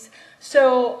 analysis.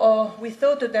 So we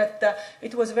thought that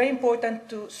it was very important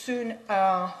to soon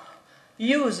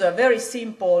use very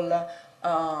simple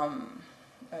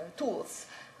tools.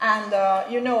 And,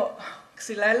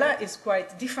 Xylella is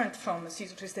quite different from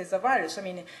Tristeza virus.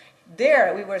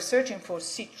 There we were searching for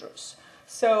citrus,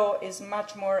 so it's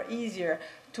much more easier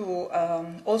to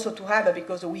also to have it,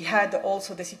 because we had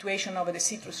also the situation of the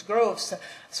citrus groves,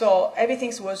 so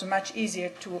everything was much easier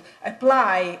to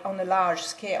apply on a large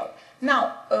scale.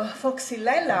 Now, for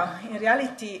Xylella, in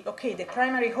reality, okay, the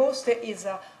primary host is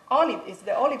the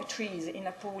olive trees in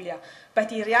Apulia,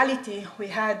 but in reality we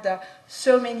had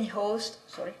so many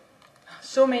hosts,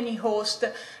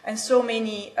 and so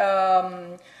many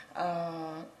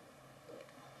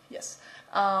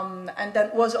and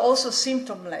that was also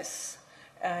symptomless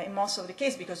in most of the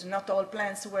cases, because not all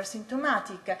plants were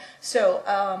symptomatic. So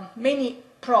many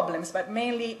problems, but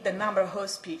mainly the number of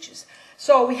host species.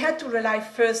 So we had to rely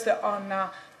first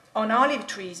on olive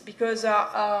trees, because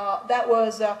that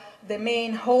was the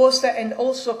main host, and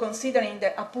also considering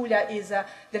that Apulia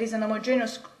there is an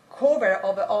homogeneous cover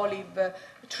of olive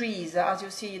trees, as you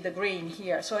see the green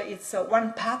here. So it's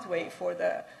one pathway for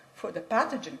the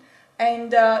pathogen.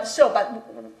 And but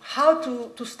how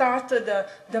to start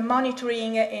the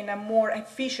monitoring in a more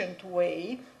efficient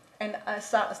way and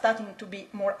starting to be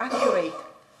more accurate.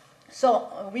 So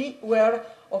we were,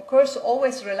 of course,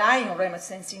 always relying on remote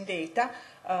sensing data,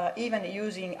 even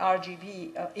using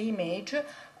RGB image,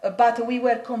 but we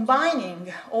were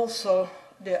combining also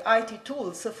the IT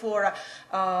tools for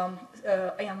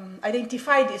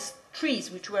identify these trees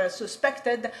which were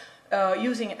suspected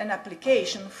using an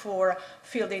application for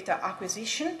field data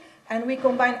acquisition, and we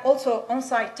combined also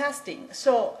on-site testing.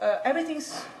 So everything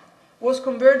was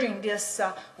converging this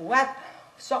web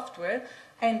software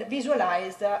and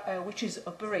visualized, which is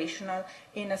operational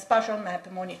in a spatial map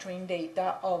monitoring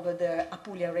data of the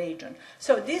Apulia region.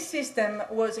 So this system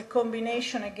was a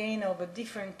combination again of a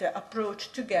different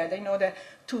approach together in order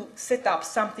to set up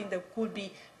something that could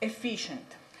be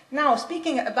efficient. Now,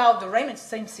 speaking about the remote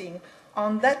sensing,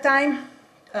 on that time,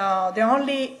 the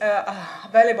only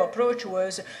available approach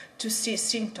was to see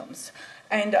symptoms.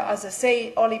 And as I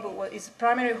say, Olive, his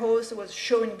primary host, was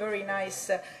showing very nice,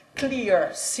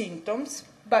 clear symptoms,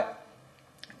 but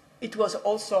it was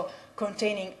also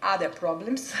containing other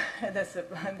problems. That's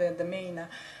the main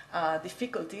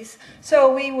difficulties.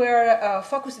 So we were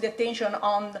focusing attention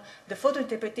on the photo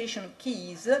interpretation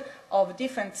keys of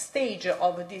different stages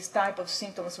of this type of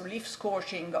symptoms, leaf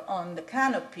scorching on the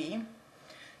canopy.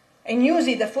 And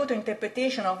using the photo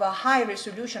interpretation of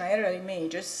high-resolution aerial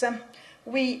images,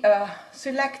 we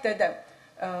selected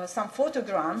some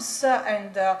photograms,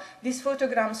 and these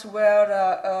photograms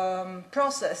were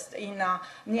processed in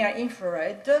near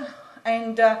infrared.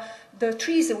 And the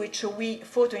trees which we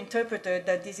photo-interpreted,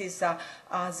 this is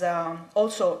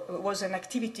also was an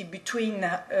activity between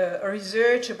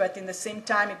research, but in the same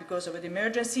time, because of the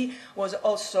emergency, was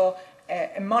also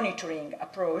a monitoring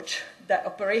approach, the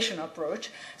operational approach.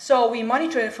 So we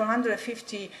monitored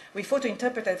 450, we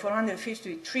photo-interpreted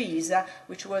 450 trees,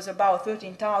 which was about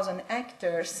 13,000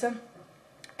 hectares.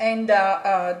 And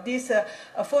these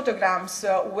photograms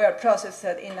were processed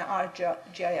in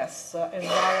ArcGIS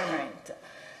environment.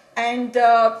 And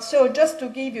so just to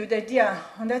give you the idea,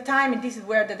 on that time, this is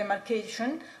where the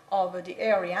demarcation of the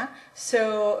area.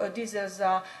 So this is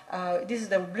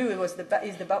the blue was the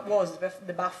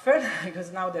buffer,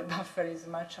 because now the buffer is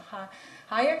much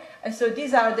higher. And so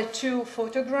these are the two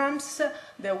photograms.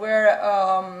 There were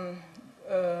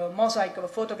mosaic of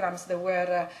photograms that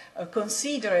were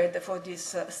considered for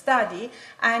this study,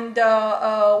 and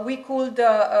we could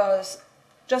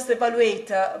just evaluate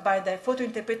by the photo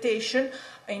interpretation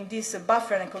in this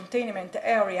buffer and containment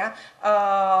area,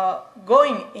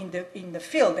 going in the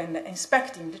field and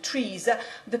inspecting the trees,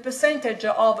 the percentage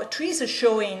of trees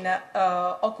showing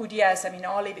OQDS, I mean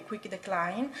olive quick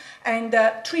decline, and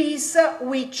trees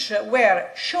which were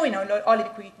showing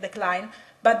olive quick decline,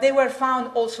 but they were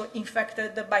found also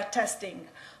infected by testing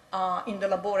in the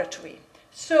laboratory.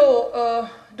 So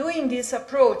doing this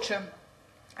approach,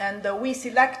 and we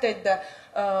selected,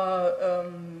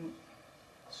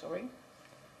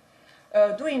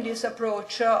 doing this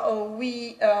approach,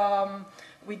 we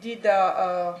did,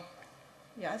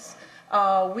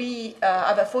 we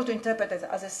have a photo interpreted,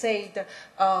 as I said,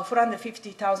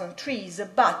 450,000 trees,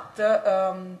 but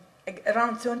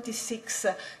around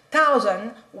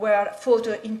 26,000 were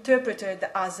photo interpreted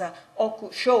as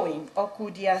showing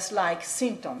OQDS-like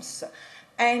symptoms.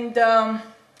 And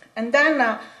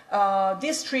then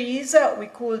these trees, we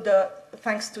could,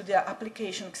 thanks to the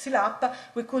application XLAP,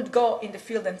 we could go in the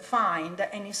field and find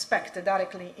and inspect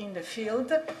directly in the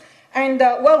field. And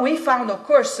well, we found, of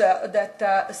course, that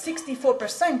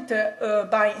 64%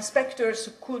 by inspectors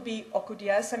could be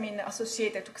OQDS, I mean,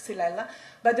 associated to Xylella,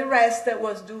 but the rest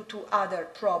was due to other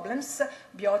problems,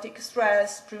 biotic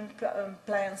stress, prune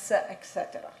plants,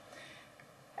 etc.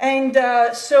 And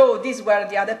so these were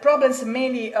the other problems,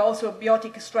 mainly also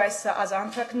biotic stress as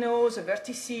anthracnose,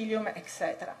 verticillium,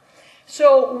 etc.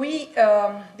 So we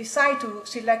decided to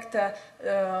select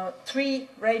 3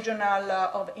 regional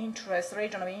of interest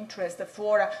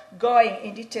for going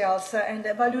in details and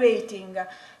evaluating the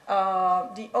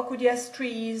OQDS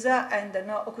trees and the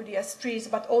no-OQDS trees,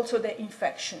 but also the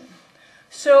infection.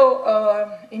 So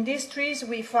in these trees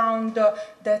we found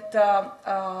that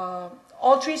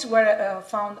all trees were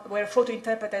photo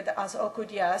interpreted as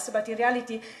OQDS, but in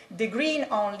reality the green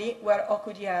only were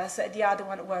OQDS, the other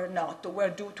one were not, were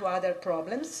due to other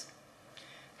problems.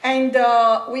 And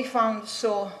we found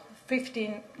so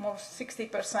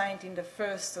 60% in the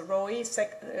first row,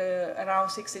 around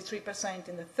 63%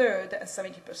 in the third, and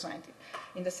 70%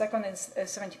 in the second, and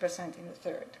 70% in the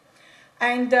third.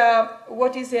 And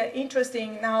what is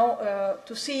interesting now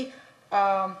to see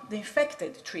the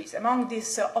infected trees. Among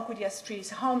these OQDS trees,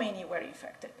 how many were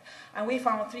infected? And we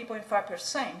found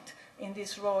 3.5% in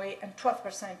this row and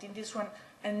 12% in this one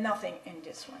and nothing in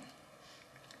this one.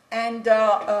 And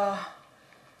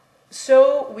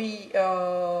so we,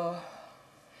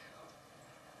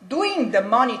 doing the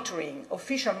monitoring,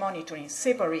 official monitoring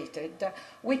separated,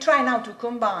 we try now to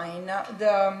combine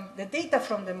the data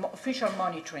from the official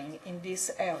monitoring in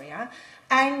this area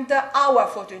and our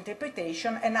photo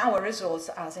interpretation and our results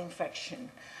as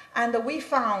infection. And we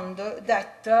found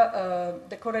that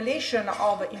the correlation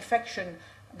of infection,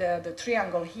 the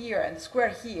triangle here and the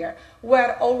square here,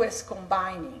 were always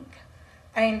combining.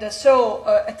 And so,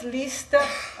 at least,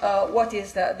 what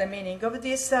is the meaning of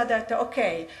this? That,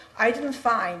 okay, I didn't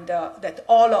find that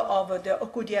all of the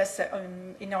OQDS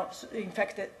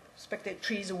infected suspected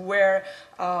trees were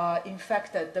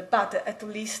infected, but at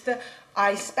least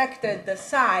I inspected the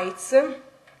sites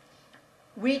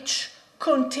which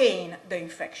contain the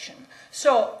infection.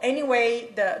 So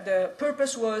anyway, the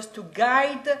purpose was to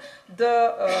guide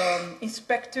the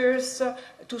inspectors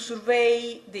to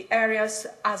survey the areas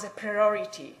as a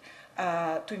priority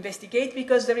to investigate,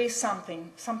 because there is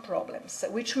some problems,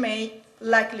 which may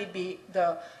likely be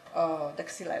the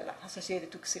Xylella,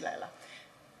 associated to Xylella.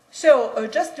 So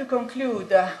just to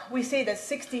conclude, we say that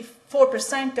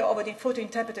 64% of the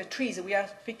photo-interpreted trees, we are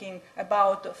speaking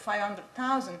about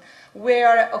 500,000,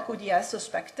 were OQDS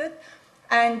suspected,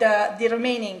 and the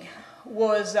remaining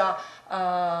was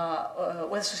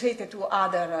associated to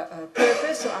other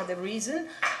purpose or other reason,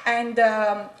 and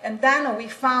then we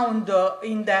found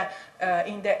in the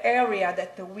area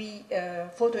that we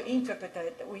photo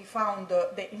interpreted, we found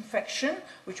the infection,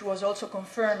 which was also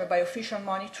confirmed by official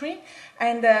monitoring.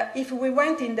 And if we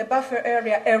went in the buffer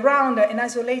area around an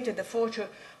isolated photo,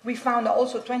 we found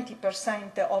also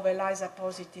 20% of ELISA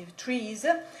positive trees.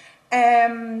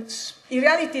 In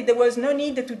reality, there was no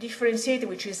need to differentiate,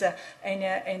 which is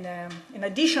an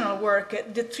additional work,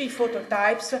 the three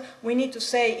phototypes. We need to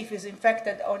say if it's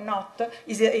infected or not,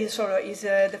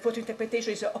 the photo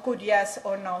interpretation is OQDS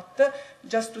or not,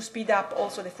 just to speed up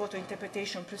also the photo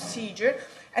interpretation procedure.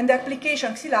 And the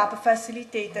application XILAP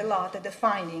facilitates a lot the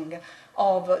finding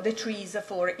of the trees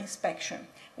for inspection.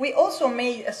 We also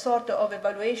made a sort of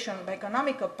evaluation by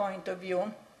economical point of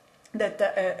view,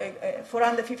 that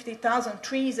 450,000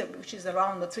 trees, which is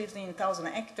around 13,000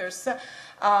 hectares,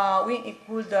 we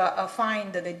could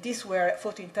find that these were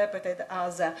photo-interpreted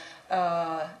as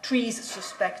trees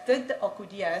suspected,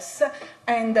 OQDS,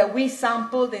 and we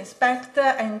sampled, inspected,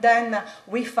 and then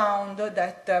we found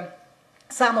that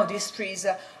some of these trees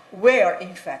were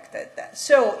infected.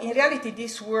 So in reality,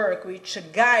 this work, which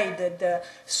guided the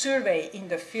survey in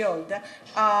the field,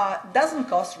 doesn't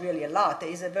cost really a lot.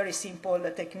 It's a very simple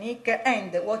technique,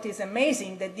 and what is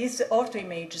amazing that these ortho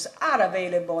images are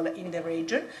available in the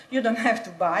region. You don't have to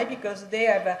buy, because they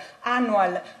have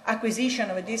annual acquisition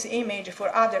of this image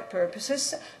for other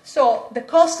purposes. So the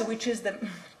cost, which is the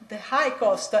high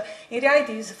cost, in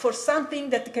reality is for something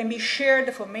that can be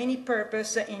shared for many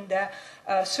purposes in the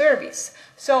service.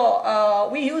 So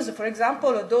we use, for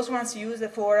example, those ones used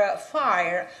for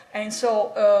fire, and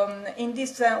so in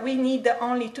this we need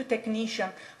only 2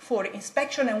 technicians for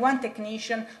inspection and 1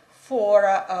 technician for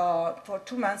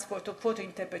 2 months for photo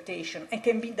interpretation, and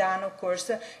can be done, of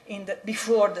course,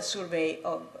 before the survey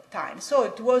of time. So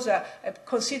it was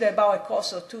considered about a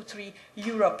cost of 2-3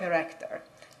 euro per hectare.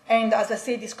 And as I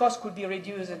said, this cost could be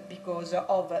reduced because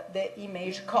of the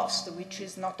image cost, which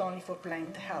is not only for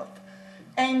plant health.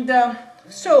 And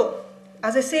so,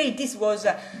 as I say, this was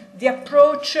the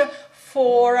approach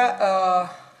for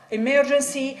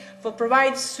emergency, for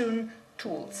provide soon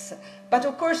tools. But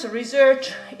of course,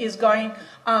 research is going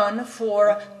on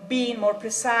for being more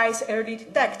precise, early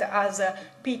detect, as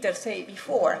Peter said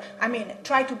before. I mean,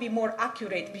 try to be more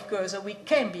accurate, because we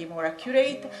can be more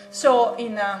accurate. So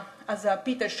as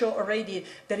Peter showed already,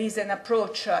 there is an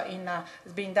approach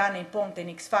being done in Ponte and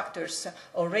X factors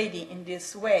already in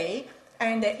this way.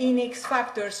 And in X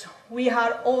factors, we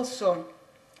are also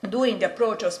doing the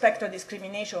approach of spectral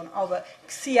discrimination of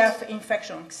CF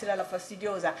infection, Xylella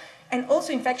fastidiosa, and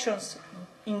also infections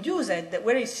induced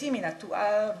very similar to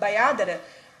by other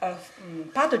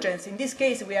pathogens. In this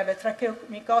case, we have a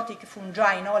tracheomycotic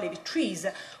fungi in olive trees,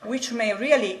 which may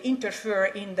really interfere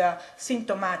in the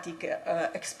symptomatic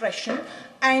expression.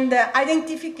 And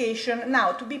identification,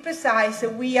 now to be precise,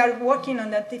 we are working on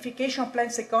the identification of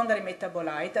plant secondary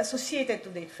metabolite associated to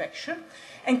the infection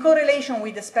and correlation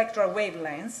with the spectral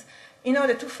wavelengths, in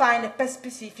order to find a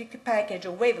specific package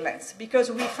of wavelengths, because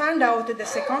we found out that the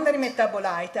secondary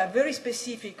metabolites are very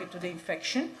specific to the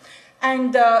infection,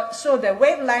 And so the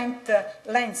wavelength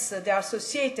lengths that are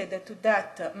associated to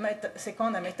that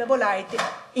second metabolite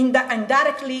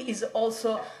indirectly is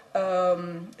also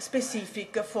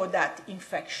specific for that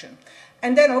infection.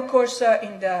 And then, of course,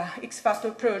 in the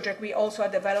X-Factor project, we also are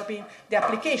developing the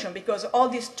application, because all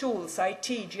these tools,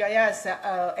 IT, GIS,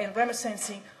 and remote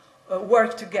sensing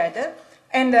work together,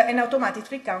 and automatic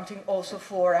tree counting also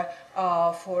for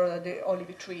the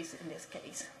olive trees in this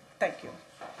case. Thank you.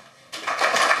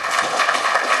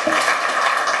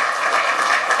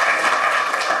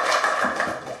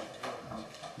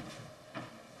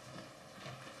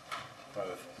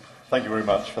 Thank you very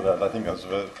much for that. I think that was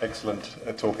an excellent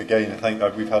talk again. I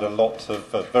think we've had a lot of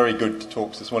very good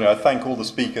talks this morning. I thank all the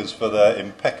speakers for their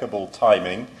impeccable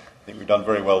timing. I think we've done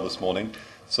very well this morning.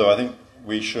 So I think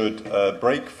we should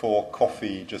break for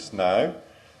coffee just now.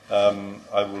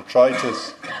 I will try to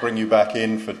bring you back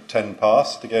in for 10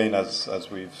 past, again, as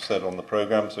we've said on the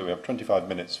programme. So we have 25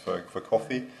 minutes for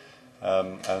coffee,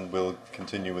 and we'll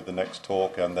continue with the next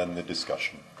talk and then the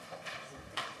discussion.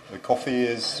 The coffee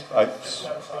is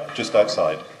just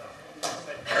outside.